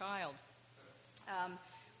only child.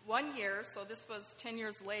 One year, so this was 10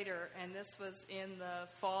 years later, and this was in the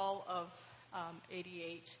fall of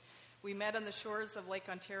 88, We met on the shores of Lake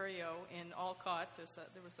Ontario in Alcott.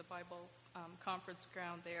 There was a Bible conference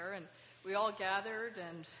ground there, and we all gathered,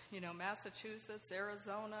 and, Massachusetts,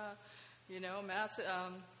 Arizona,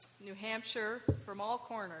 New Hampshire, from all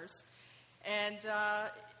corners. And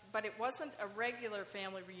but it wasn't a regular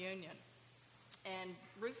family reunion. And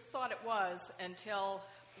Ruth thought it was until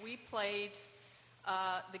we played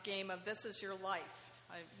the game of This Is Your Life.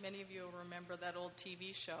 Many of you will remember that old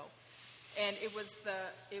TV show. And it was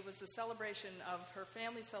the celebration of her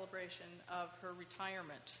family celebration of her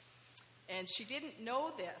retirement. And she didn't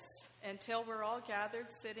know this until we're all gathered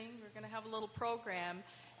sitting. We're going to have a little program.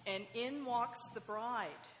 And in walks the bride,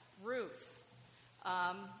 Ruth,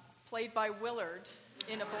 played by Willard,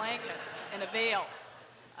 in a blanket and a veil.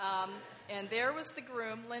 And there was the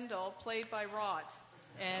groom, Lyndall, played by Rod.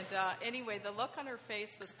 And anyway, the look on her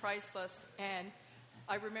face was priceless. And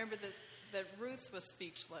I remember that Ruth was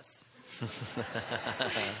speechless.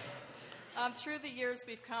 Through the years,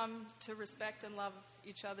 we've come to respect and love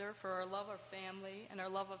each other for our love of family and our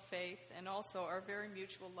love of faith, and also our very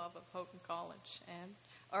mutual love of Houghton College. And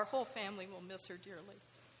our whole family will miss her dearly.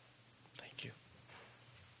 Thank you.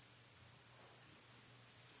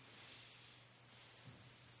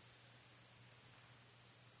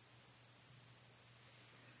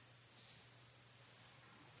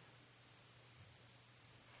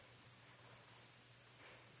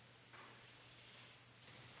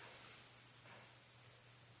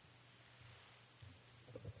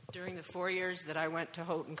 During the 4 years that I went to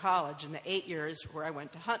Houghton College and the 8 years where I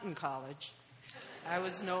went to Hutton College, I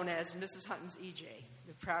was known as Mrs. Hutton's EJ,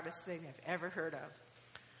 the proudest thing I've ever heard of.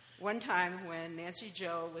 One time when Nancy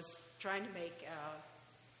Jo was trying to make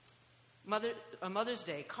a Mother's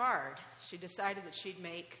Day card, she decided that she'd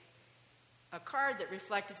make a card that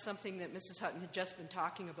reflected something that Mrs. Hutton had just been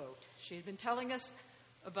talking about. She had been telling us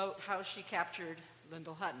about how she captured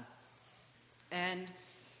Lyndall Hutton. And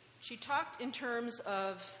she talked in terms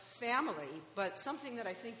of family, but something that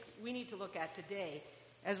I think we need to look at today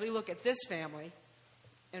as we look at this family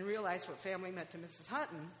and realize what family meant to Mrs.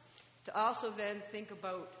 Hutton, to also then think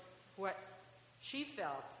about what she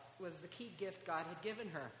felt was the key gift God had given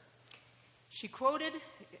her. She quoted,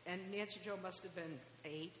 and Nancy Jo must have been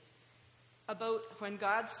 8, about when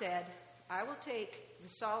God said, "I will take the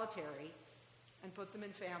solitary and put them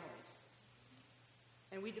in families."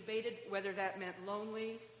 And we debated whether that meant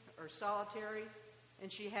lonely or solitary,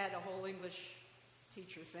 and she had a whole English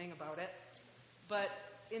teacher thing about it. But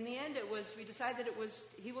in the end, we decided that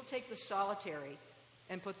he will take the solitary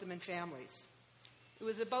and put them in families. It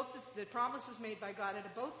was about the promise was made by God at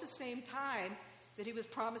about the same time that he was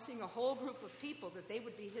promising a whole group of people that they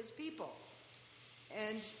would be his people.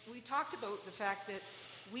 And we talked about the fact that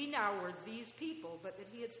we now were these people, but that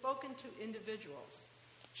he had spoken to individuals.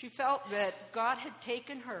 She felt that God had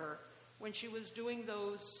taken her when she was doing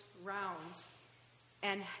those rounds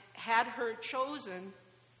and had her chosen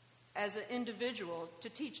as an individual to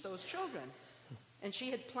teach those children. And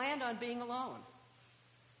she had planned on being alone.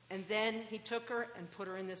 And then he took her and put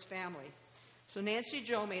her in this family. So Nancy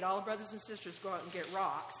Jo made all her brothers and sisters go out and get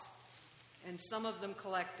rocks. And some of them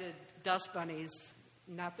collected dust bunnies.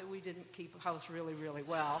 Not that we didn't keep house really, really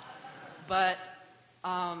well. But,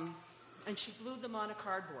 and she glued them on a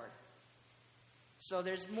cardboard. So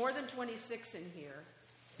there's more than 26 in here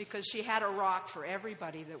because she had a rock for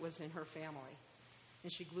everybody that was in her family.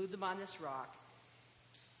 And she glued them on this rock.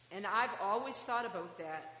 And I've always thought about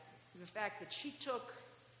that, the fact that she took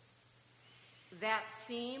that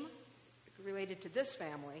theme related to this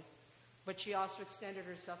family, but she also extended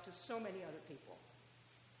herself to so many other people.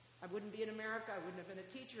 I wouldn't be in America, I wouldn't have been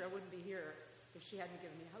a teacher, I wouldn't be here if she hadn't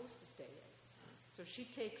given me a house to stay in. So she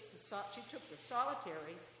took the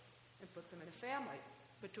solitary and put them in a family.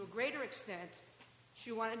 But to a greater extent,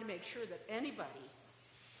 she wanted to make sure that anybody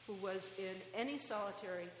who was in any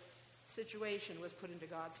solitary situation was put into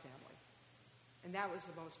God's family. And that was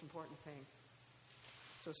the most important thing.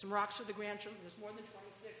 So some rocks for the grandchildren. There's more than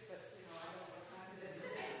 26, but I don't know what time it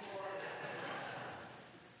is.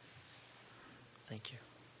 Thank you.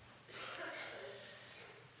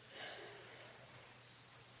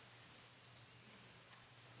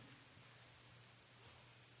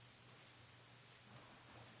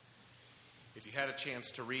 If you had a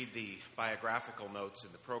chance to read the biographical notes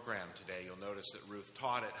in the program today, you'll notice that Ruth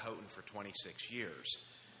taught at Houghton for 26 years.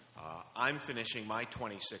 I'm finishing my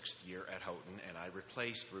 26th year at Houghton, and I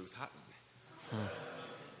replaced Ruth Hutton.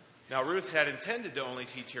 Now, Ruth had intended to only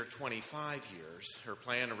teach here 25 years. Her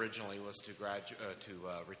plan originally was to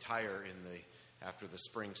retire after the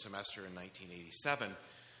spring semester in 1987.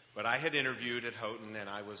 But I had interviewed at Houghton, and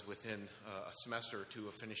I was within a semester or two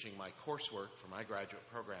of finishing my coursework for my graduate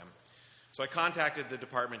program. So I contacted the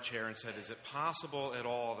department chair and said, is it possible at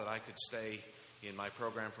all that I could stay in my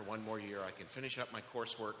program for one more year? I can finish up my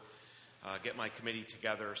coursework, get my committee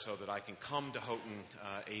together so that I can come to Houghton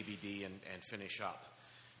ABD and finish up.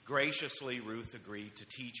 Graciously, Ruth agreed to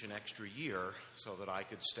teach an extra year so that I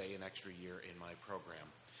could stay an extra year in my program.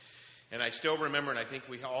 And I still remember, and I think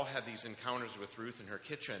we all had these encounters with Ruth in her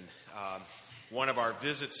kitchen. One of our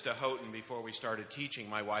visits to Houghton before we started teaching,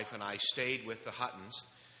 my wife and I stayed with the Huttons,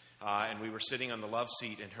 and we were sitting on the love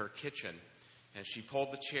seat in her kitchen. And she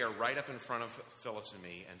pulled the chair right up in front of Phyllis and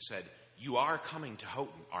me and said, "You are coming to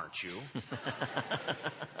Houghton, aren't you?"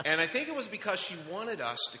 And I think it was because she wanted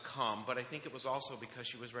us to come, but I think it was also because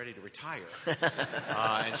she was ready to retire.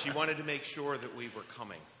 And she wanted to make sure that we were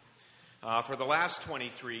coming. For the last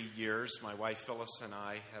 23 years, my wife Phyllis and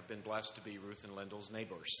I have been blessed to be Ruth and Lyndall's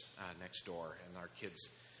neighbors next door, and our kids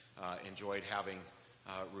enjoyed having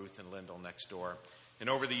Ruth and Lyndall next door. And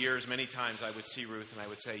over the years, many times I would see Ruth and I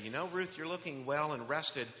would say, "You know, Ruth, you're looking well and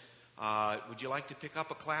rested. Would you like to pick up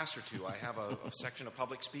a class or two? I have a section of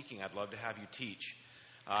public speaking I'd love to have you teach."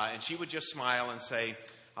 And she would just smile and say,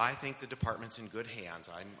 "I think the department's in good hands.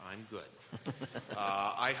 I'm good."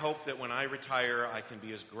 I hope that when I retire, I can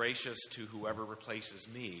be as gracious to whoever replaces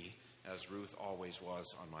me as Ruth always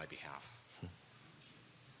was on my behalf.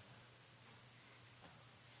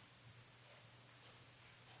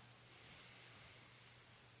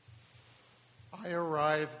 I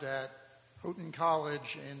arrived at Houghton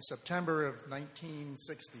College in September of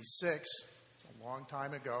 1966. It's a long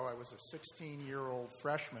time ago. I was a 16-year-old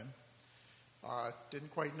freshman.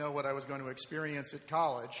 Didn't quite know what I was going to experience at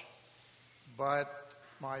college, but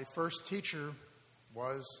my first teacher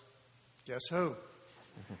was, guess who?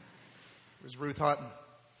 It was Ruth Hutton.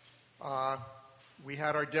 We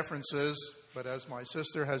had our differences, but as my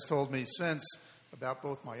sister has told me since about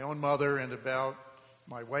both my own mother and about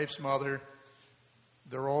my wife's mother,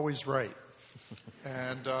 they're always right.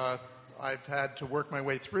 And I've had to work my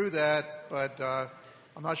way through that, but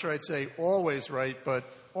I'm not sure I'd say always right, but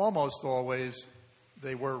almost always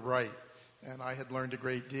they were right. And I had learned a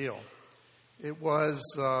great deal. It was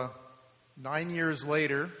 9 years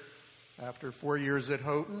later, after 4 years at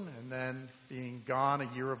Houghton, and then being gone,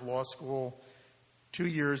 a year of law school, 2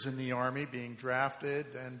 years in the Army, being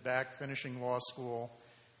drafted, then back finishing law school,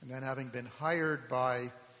 and then having been hired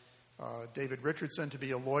by David Richardson to be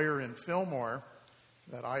a lawyer in Fillmore,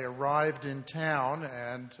 that I arrived in town,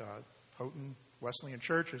 and Houghton Wesleyan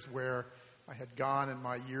Church is where I had gone in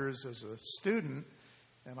my years as a student,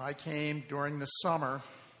 and I came during the summer,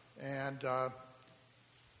 and the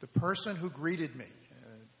person who greeted me,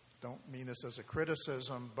 don't mean this as a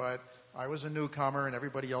criticism, but I was a newcomer and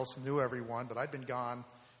everybody else knew everyone, but I'd been gone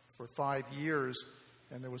for 5 years,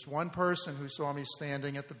 and there was one person who saw me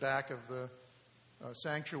standing at the back of the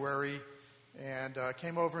sanctuary and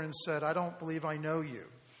came over and said, "I don't believe I know you."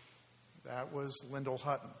 That was Lyndall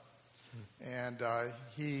Hutton. And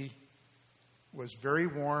he was very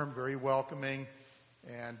warm, very welcoming,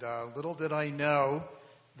 and little did I know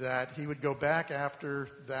that he would go back after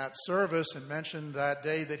that service and mention that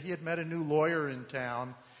day that he had met a new lawyer in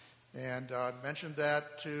town, and mentioned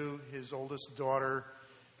that to his oldest daughter,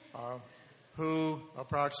 who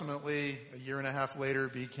approximately a year and a half later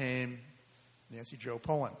became Nancy Jo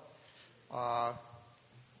Pullen.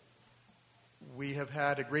 We have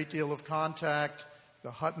had a great deal of contact.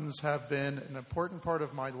 The Huttons have been an important part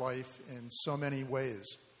of my life in so many ways.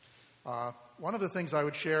 One of the things I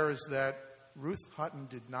would share is that Ruth Hutton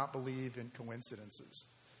did not believe in coincidences.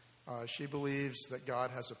 She believes that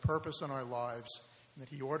God has a purpose in our lives and that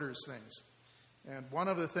He orders things. And one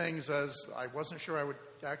of the things, as I wasn't sure I would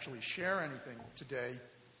actually share anything today,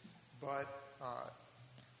 but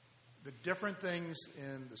the different things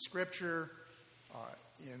in the Scripture,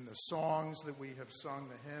 in the songs that we have sung,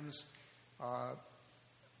 the hymns,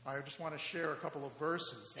 I just want to share a couple of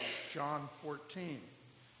verses. It's John 14.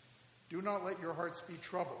 "Do not let your hearts be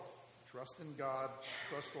troubled. Trust in God.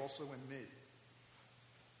 Trust also in me."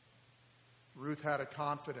 Ruth had a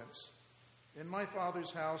confidence. "In my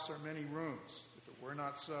Father's house are many rooms. If it were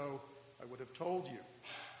not so, I would have told you.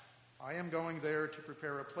 I am going there to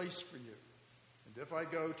prepare a place for you. And if I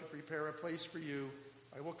go to prepare a place for you,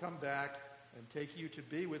 I will come back and take you to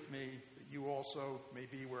be with me, that you also may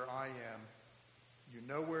be where I am. You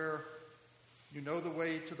know the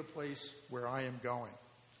way to the place where I am going."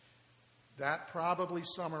 That probably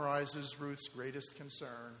summarizes Ruth's greatest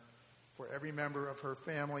concern for every member of her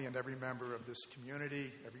family and every member of this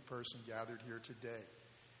community, every person gathered here today.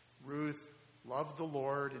 Ruth loved the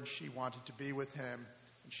Lord, and she wanted to be with Him,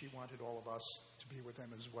 and and she wanted all of us to be with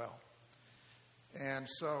him as well. And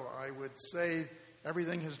so I would say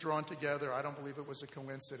everything has drawn together. I don't believe it was a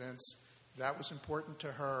coincidence. That was important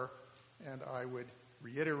to her, and I would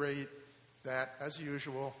reiterate that, as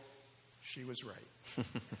usual, she was right.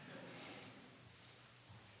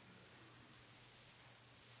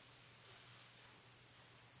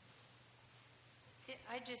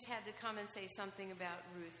 I just had to come and say something about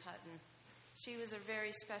Ruth Hutton. She was a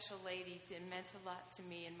very special lady and meant a lot to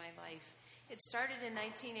me in my life. It started in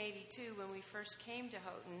 1982 when we first came to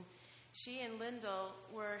Houghton. She and Lyndall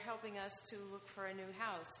were helping us to look for a new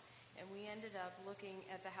house, and we ended up looking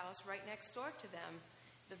at the house right next door to them,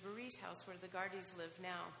 the Burries house where the Gardys live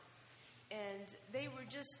now. And they were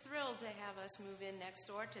just thrilled to have us move in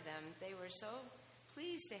next door to them. They were so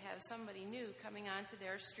pleased to have somebody new coming onto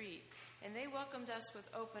their street, and they welcomed us with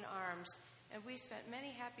open arms. And we spent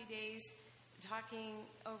many happy days talking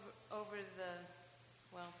over the,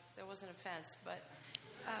 well, there wasn't a fence, but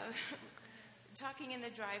talking in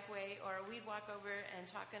the driveway, or we'd walk over and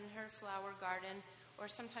talk in her flower garden, or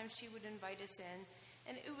sometimes she would invite us in.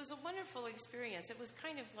 And it was a wonderful experience. It was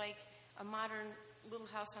kind of like a modern Little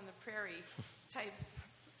House on the Prairie type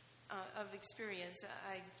of experience.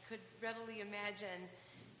 I could readily imagine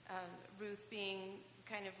Ruth being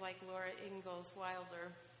kind of like Laura Ingalls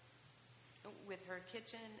Wilder with her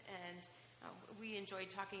kitchen, and we enjoyed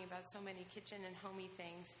talking about so many kitchen and homey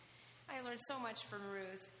things. I learned so much from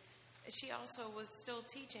Ruth. She also was still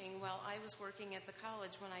teaching while I was working at the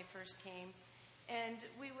college when I first came, and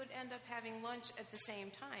we would end up having lunch at the same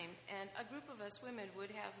time. And a group of us women would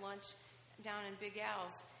have lunch down in Big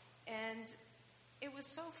Al's, and it was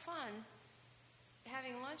so fun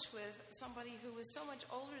having lunch with somebody who was so much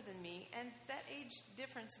older than me, and that age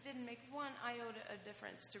difference didn't make one iota of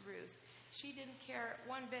difference to Ruth. She didn't care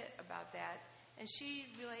one bit about that, and she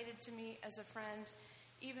related to me as a friend,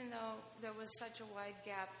 even though there was such a wide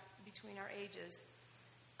gap between our ages.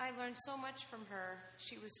 I learned so much from her.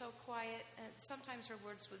 She was so quiet, and sometimes her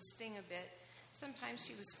words would sting a bit. Sometimes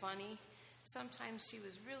she was funny. Sometimes she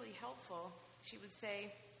was really helpful. She would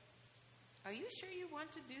say, "Are you sure you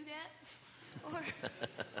want to do that?"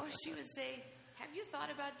 Or she would say, "Have you thought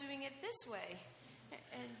about doing it this way?"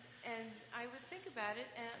 And I would think about it,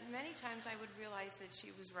 and many times I would realize that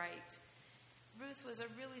she was right. Ruth was a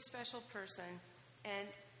really special person, and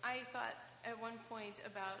I thought at one point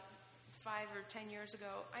about 5 or 10 years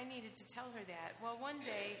ago, I needed to tell her that. Well, one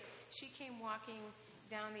day she came walking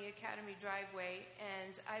down the academy driveway,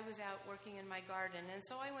 and I was out working in my garden, and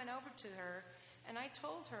so I went over to her, and I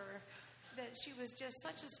told her that she was just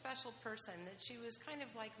such a special person, that she was kind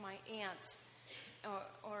of like my aunt,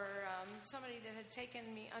 or somebody that had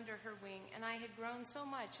taken me under her wing, and I had grown so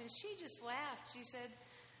much. And she just laughed. She said,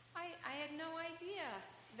 I had no idea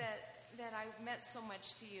that I meant so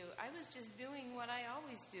much to you. I was just doing what I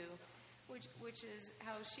always do, which is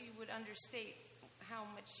how she would understate how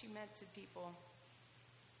much she meant to people.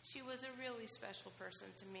 She was a really special person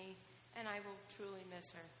to me, and I will truly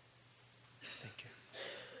miss her. Thank you.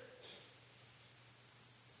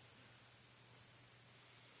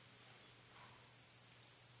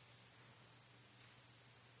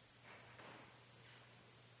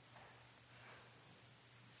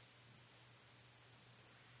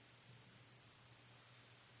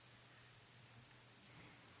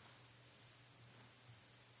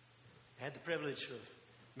 I had the privilege of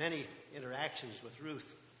many interactions with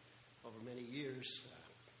Ruth over many years,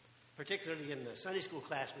 particularly in the Sunday school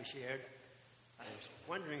class we shared. I was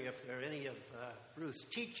wondering if there are any of Ruth's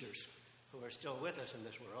teachers who are still with us in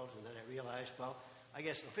this world, and then I realized, well, I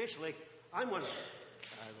guess officially I'm one of them.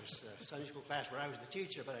 I was Sunday school class where I was the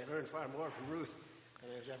teacher, but I learned far more from Ruth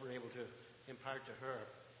than I was ever able to impart to her.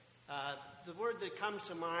 The word that comes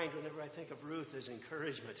to mind whenever I think of Ruth is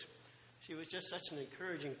encouragement. She was just such an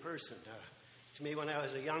encouraging person. To me, when I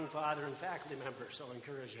was a young father and faculty member, so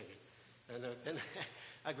encouraging. And I've been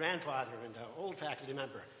a grandfather and an old faculty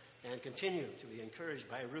member, and continue to be encouraged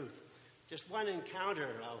by Ruth. Just one encounter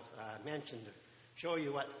I'll mention to show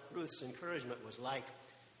you what Ruth's encouragement was like.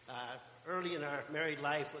 Early in our married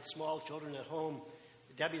life with small children at home,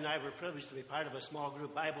 Debbie and I were privileged to be part of a small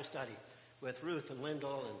group Bible study with Ruth and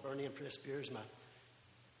Lyndall and Bernie and Pris Biersma.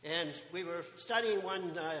 And we were studying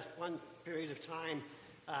one period of time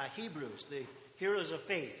Hebrews, the heroes of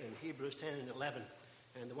faith in Hebrews 10 and 11,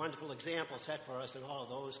 and the wonderful example set for us in all of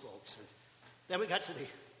those folks. And then we got to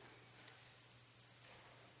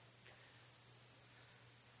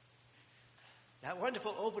that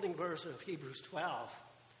wonderful opening verse of Hebrews 12.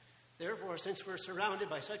 Therefore, since we're surrounded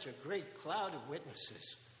by such a great cloud of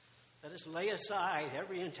witnesses, let us lay aside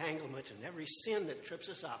every entanglement and every sin that trips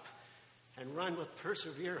us up, and run with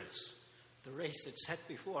perseverance the race that's set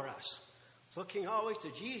before us, looking always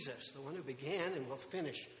to Jesus, the one who began and will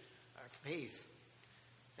finish our faith.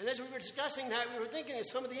 And as we were discussing that, we were thinking of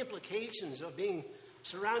some of the implications of being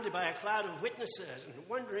surrounded by a cloud of witnesses and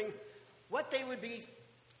wondering what they would be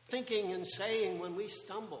thinking and saying when we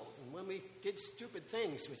stumbled and when we did stupid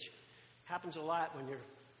things, which happens a lot when you're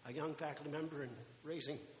a young faculty member and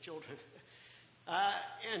raising children.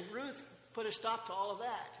 And Ruth put a stop to all of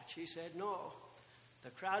that. She said, no, the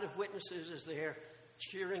crowd of witnesses is there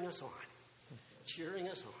cheering us on, cheering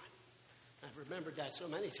us on. I've remembered that so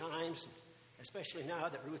many times, especially now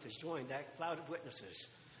that Ruth has joined that cloud of witnesses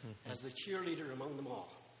as the cheerleader among them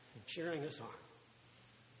all, cheering us on.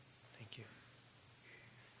 Thank you.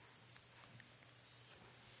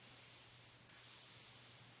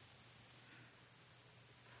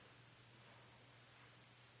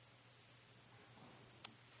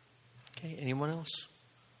 Okay, anyone else?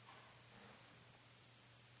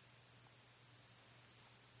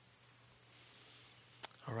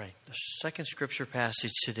 All right, the second scripture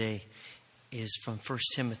passage today is from 1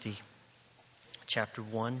 Timothy chapter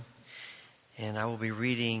 1, and I will be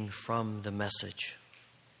reading from the Message.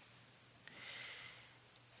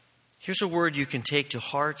 Here's a word you can take to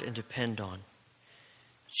heart and depend on.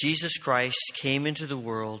 Jesus Christ came into the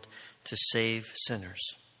world to save sinners.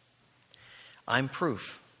 I'm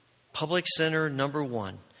proof, public sinner number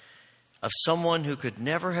one, of someone who could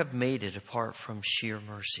never have made it apart from sheer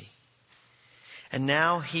mercy. And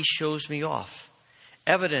now he shows me off,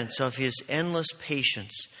 evidence of his endless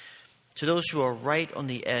patience to those who are right on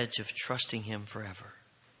the edge of trusting him forever.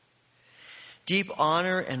 Deep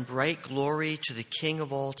honor and bright glory to the King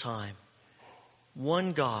of all time,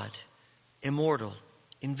 one God, immortal,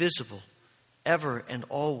 invisible, ever and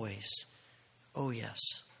always. Oh yes.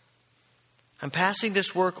 I'm passing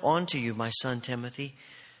this work on to you, my son Timothy,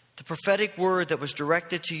 the prophetic word that was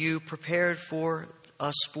directed to you, prepared for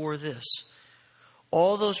us for this.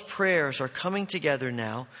 All those prayers are coming together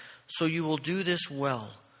now, so you will do this well,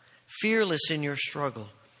 fearless in your struggle,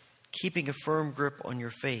 keeping a firm grip on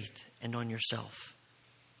your faith and on yourself.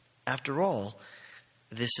 After all,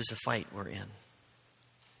 this is a fight we're in.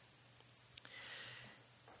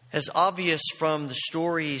 As obvious from the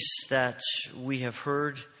stories that we have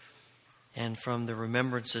heard and from the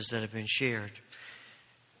remembrances that have been shared,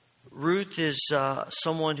 Ruth is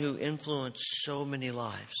someone who influenced so many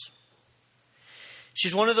lives.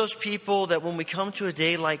 She's one of those people that when we come to a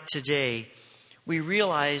day like today, we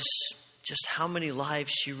realize just how many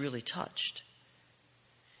lives she really touched.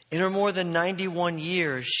 In her more than 91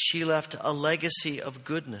 years, she left a legacy of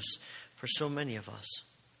goodness for so many of us.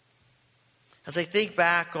 As I think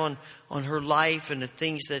back on her life and the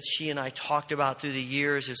things that she and I talked about through the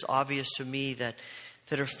years, it's obvious to me that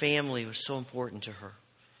her family was so important to her.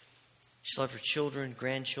 She loved her children,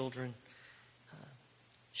 grandchildren.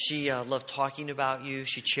 She loved talking about you.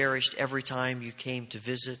 She cherished every time you came to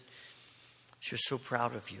visit. She was so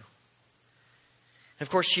proud of you. And of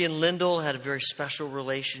course, she and Lyndall had a very special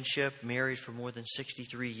relationship, married for more than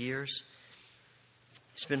 63 years.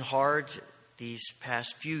 It's been hard these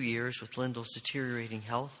past few years with Lyndall's deteriorating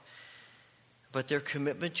health, but their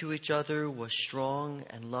commitment to each other was strong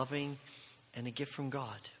and loving and a gift from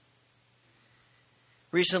God.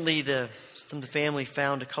 Recently, some of the family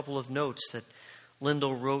found a couple of notes that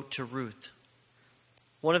Lyndall wrote to Ruth.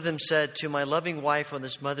 One of them said, "To my loving wife on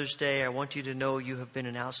this Mother's Day, I want you to know you have been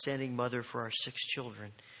an outstanding mother for our 6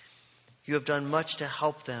 children. You have done much to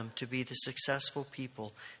help them to be the successful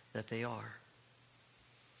people that they are."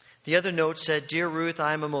 The other note said, "Dear Ruth,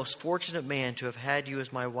 I am a most fortunate man to have had you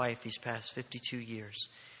as my wife these past 52 years.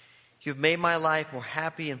 You have made my life more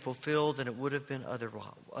happy and fulfilled than it would have been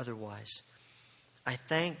otherwise. I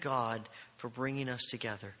thank God for bringing us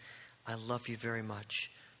together. I love you very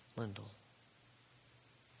much, Lyndall."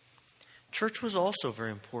 Church was also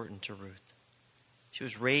very important to Ruth. She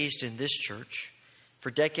was raised in this church. For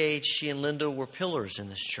decades, she and Lyndall were pillars in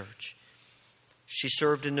this church. She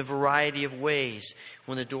served in a variety of ways.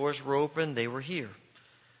 When the doors were open, they were here.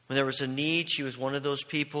 When there was a need, she was one of those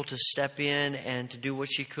people to step in and to do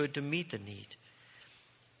what she could to meet the need.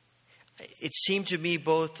 It seemed to me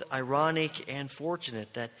both ironic and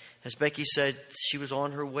fortunate that, as Becky said, she was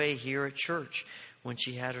on her way here at church when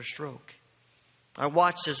she had her stroke. I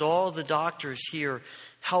watched as all the doctors here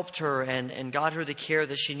helped her and got her the care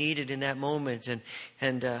that she needed in that moment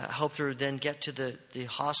and helped her then get to the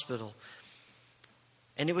hospital.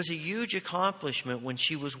 And it was a huge accomplishment when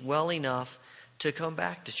she was well enough to come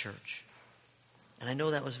back to church. And I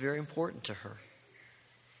know that was very important to her.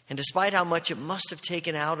 And despite how much it must have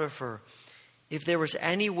taken out of her, if there was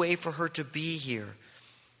any way for her to be here,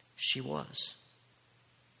 she was.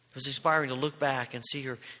 It was inspiring to look back and see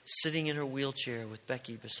her sitting in her wheelchair with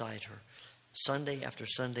Becky beside her, Sunday after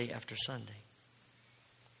Sunday after Sunday.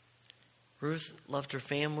 Ruth loved her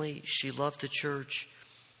family. She loved the church.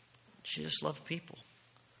 She just loved people.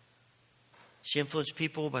 She influenced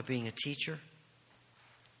people by being a teacher.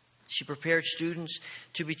 She prepared students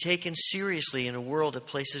to be taken seriously in a world that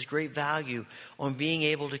places great value on being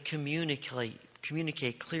able to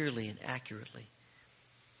communicate clearly and accurately.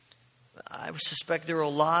 I suspect there were a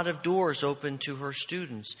lot of doors open to her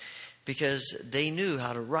students because they knew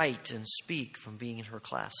how to write and speak from being in her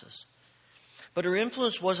classes. But her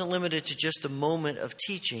influence wasn't limited to just the moment of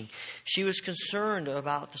teaching. She was concerned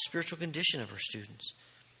about the spiritual condition of her students.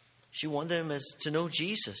 She wanted them to know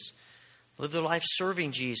Jesus, live their life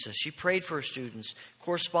serving Jesus. She prayed for her students,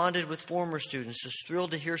 corresponded with former students, was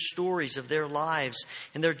thrilled to hear stories of their lives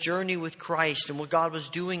and their journey with Christ and what God was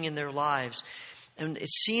doing in their lives. And it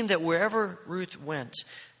seemed that wherever Ruth went,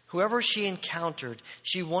 whoever she encountered,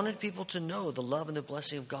 she wanted people to know the love and the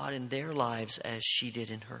blessing of God in their lives as she did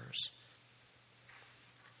in hers.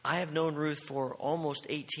 I have known Ruth for almost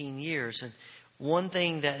 18 years, and one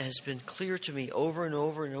thing that has been clear to me over and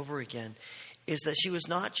over and over again is that she was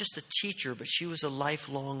not just a teacher, but she was a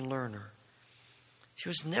lifelong learner. She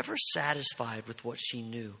was never satisfied with what she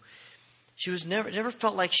knew. She was never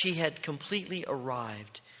felt like she had completely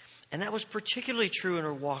arrived. And that was particularly true in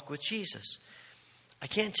her walk with Jesus. I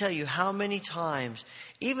can't tell you how many times,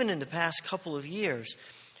 even in the past couple of years,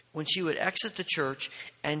 when she would exit the church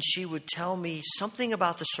and she would tell me something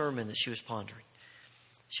about the sermon that she was pondering.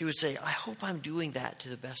 She would say, I hope I'm doing that to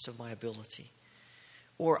the best of my ability.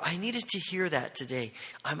 Or, I needed to hear that today.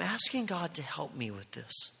 I'm asking God to help me with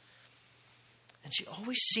this. And she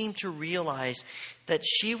always seemed to realize that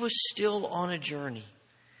she was still on a journey.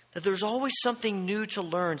 That there was always something new to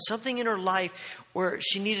learn, something in her life where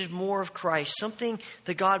she needed more of Christ, something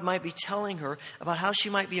that God might be telling her about how she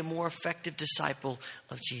might be a more effective disciple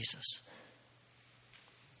of Jesus.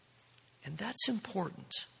 And that's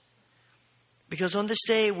important. Because on this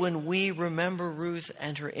day when we remember Ruth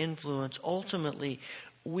and her influence, ultimately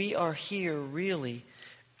we are here really,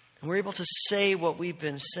 and we're able to say what we've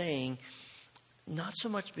been saying, not so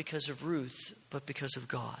much because of Ruth, but because of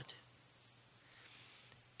God.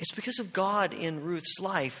 It's because of God in Ruth's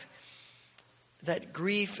life that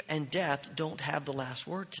grief and death don't have the last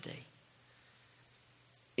word today.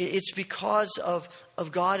 It's because of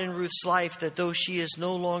God in Ruth's life that though she is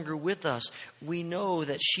no longer with us, we know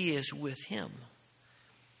that she is with Him.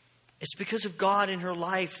 It's because of God in her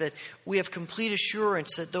life that we have complete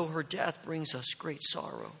assurance that though her death brings us great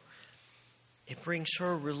sorrow, it brings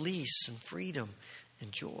her release and freedom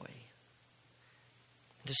and joy.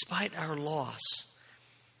 Despite our loss,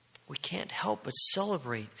 we can't help but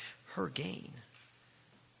celebrate her gain.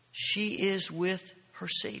 She is with her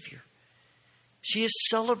Savior. She is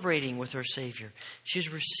celebrating with her Savior. She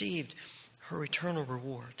has received her eternal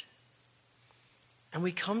reward. And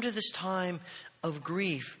we come to this time of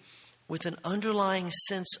grief with an underlying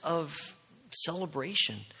sense of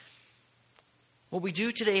celebration. What we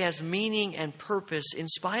do today has meaning and purpose in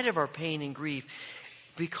spite of our pain and grief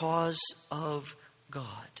because of God.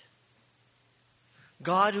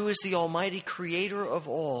 God who is the almighty creator of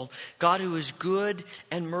all, God who is good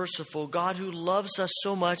and merciful, God who loves us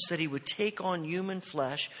so much that He would take on human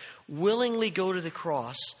flesh, willingly go to the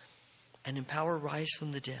cross, and in power rise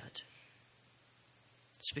from the dead.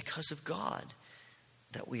 It's because of God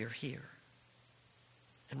that we are here.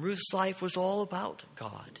 And Ruth's life was all about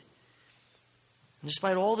God. And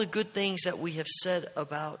despite all the good things that we have said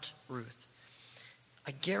about Ruth,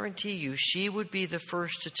 I guarantee you she would be the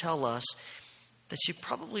first to tell us that she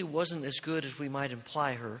probably wasn't as good as we might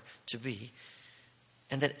imply her to be,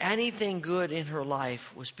 and that anything good in her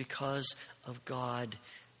life was because of God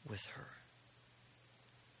with her.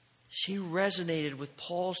 She resonated with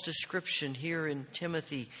Paul's description here in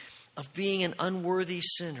Timothy of being an unworthy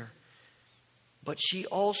sinner, but she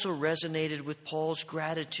also resonated with Paul's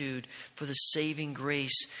gratitude for the saving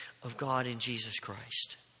grace of God in Jesus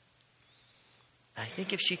Christ. I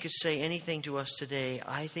think if she could say anything to us today,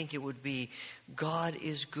 I think it would be, God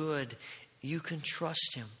is good. You can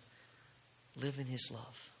trust Him. Live in His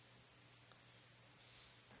love.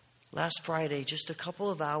 Last Friday, just a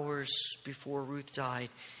couple of hours before Ruth died,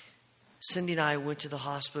 Cindy and I went to the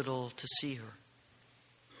hospital to see her.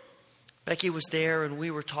 Becky was there and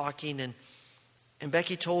we were talking, and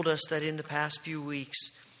Becky told us that in the past few weeks,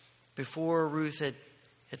 before Ruth had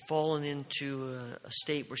fallen into a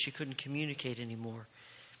state where she couldn't communicate anymore,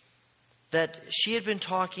 that she had been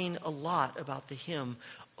talking a lot about the hymn,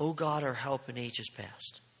 O God, Our Help in Ages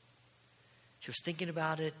Past. She was thinking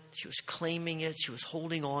about it. She was claiming it. She was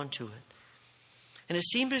holding on to it. And it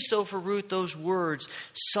seemed as though for Ruth, those words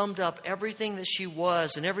summed up everything that she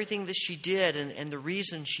was and everything that she did and the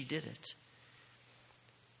reason she did it.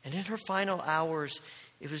 And in her final hours,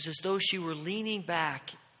 it was as though she were leaning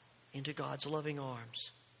back into God's loving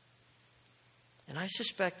arms. And I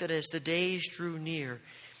suspect that as the days drew near,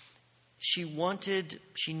 she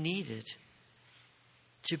needed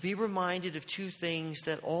to be reminded of two things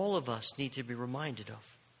that all of us need to be reminded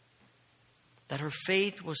of. That her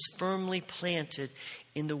faith was firmly planted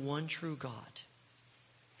in the one true God.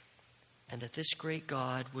 And that this great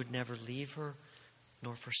God would never leave her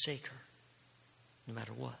nor forsake her, no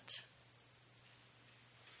matter what.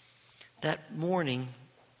 That morning,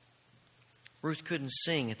 Ruth couldn't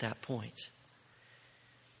sing at that point.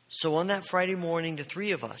 So on that Friday morning, the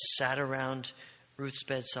three of us sat around Ruth's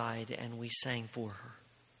bedside and we sang for her.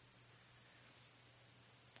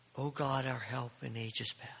 O God, our help in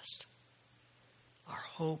ages past, our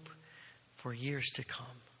hope for years to come,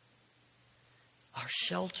 our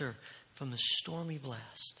shelter from the stormy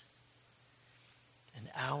blast, and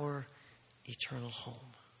our eternal home.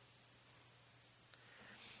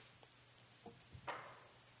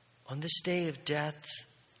 On this day of death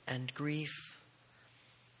and grief,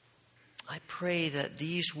 I pray that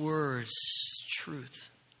these words, truth,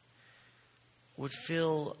 would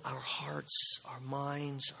fill our hearts, our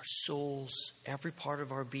minds, our souls, every part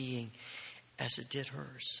of our being as it did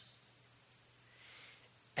hers.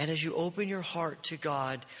 And as you open your heart to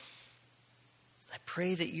God, I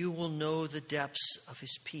pray that you will know the depths of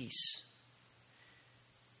His peace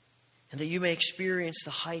and that you may experience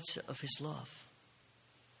the heights of His love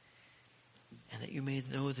and that you may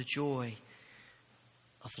know the joy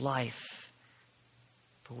of life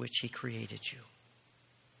for which He created you.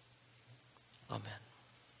 Amen.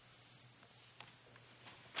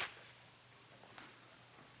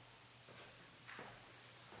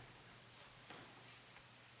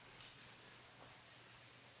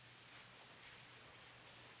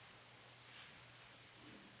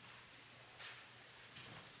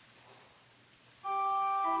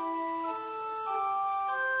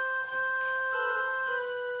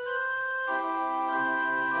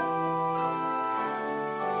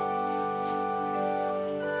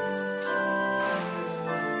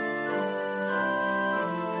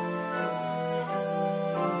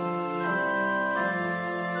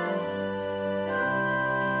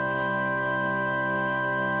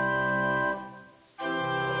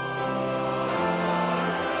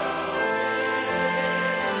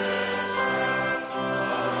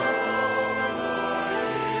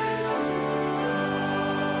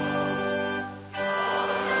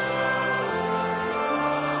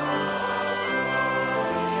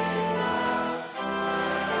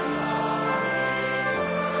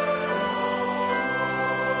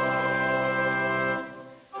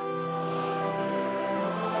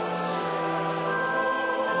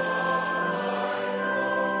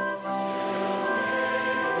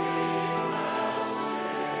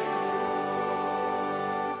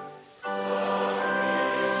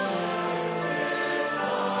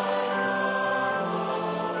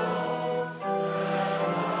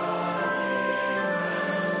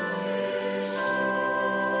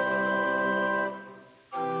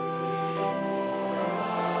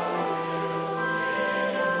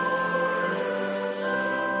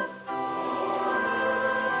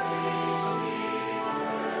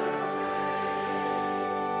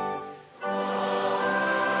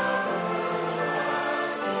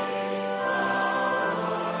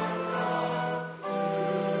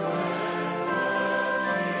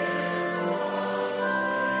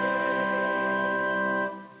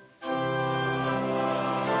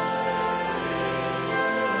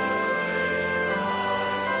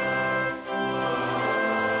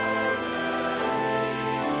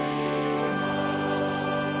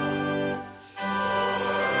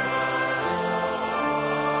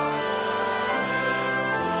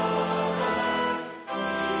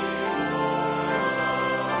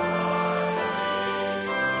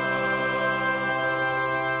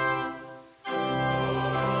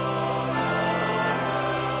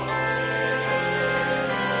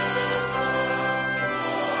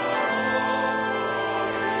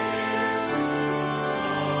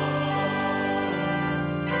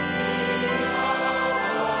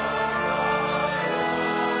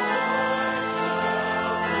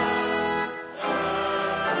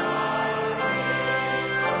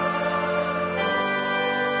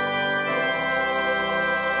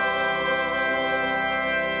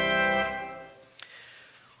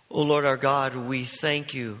 O Lord our God, we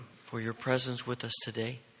thank you for your presence with us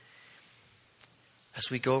today. as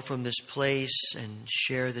we go from this place and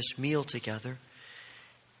share this meal together,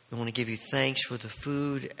 we want to give you thanks for the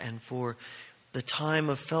food and for the time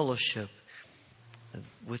of fellowship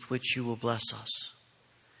with which you will bless us.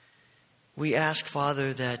 We ask,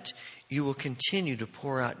 Father, that you will continue to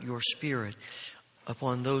pour out your Spirit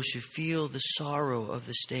upon those who feel the sorrow of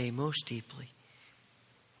this day most deeply.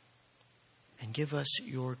 And give us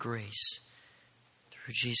your grace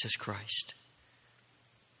through Jesus Christ.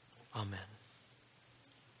 Amen.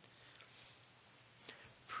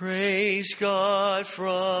 Praise God,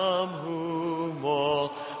 from whom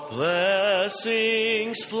all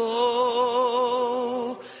blessings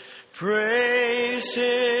flow. Praise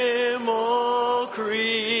him, all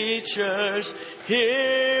creatures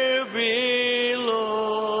here below.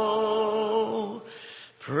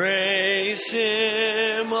 Praise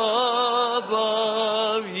him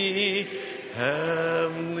above, ye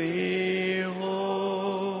heavenly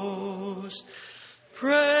hosts.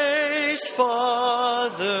 Praise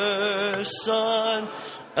Father, Son,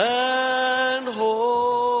 and Holy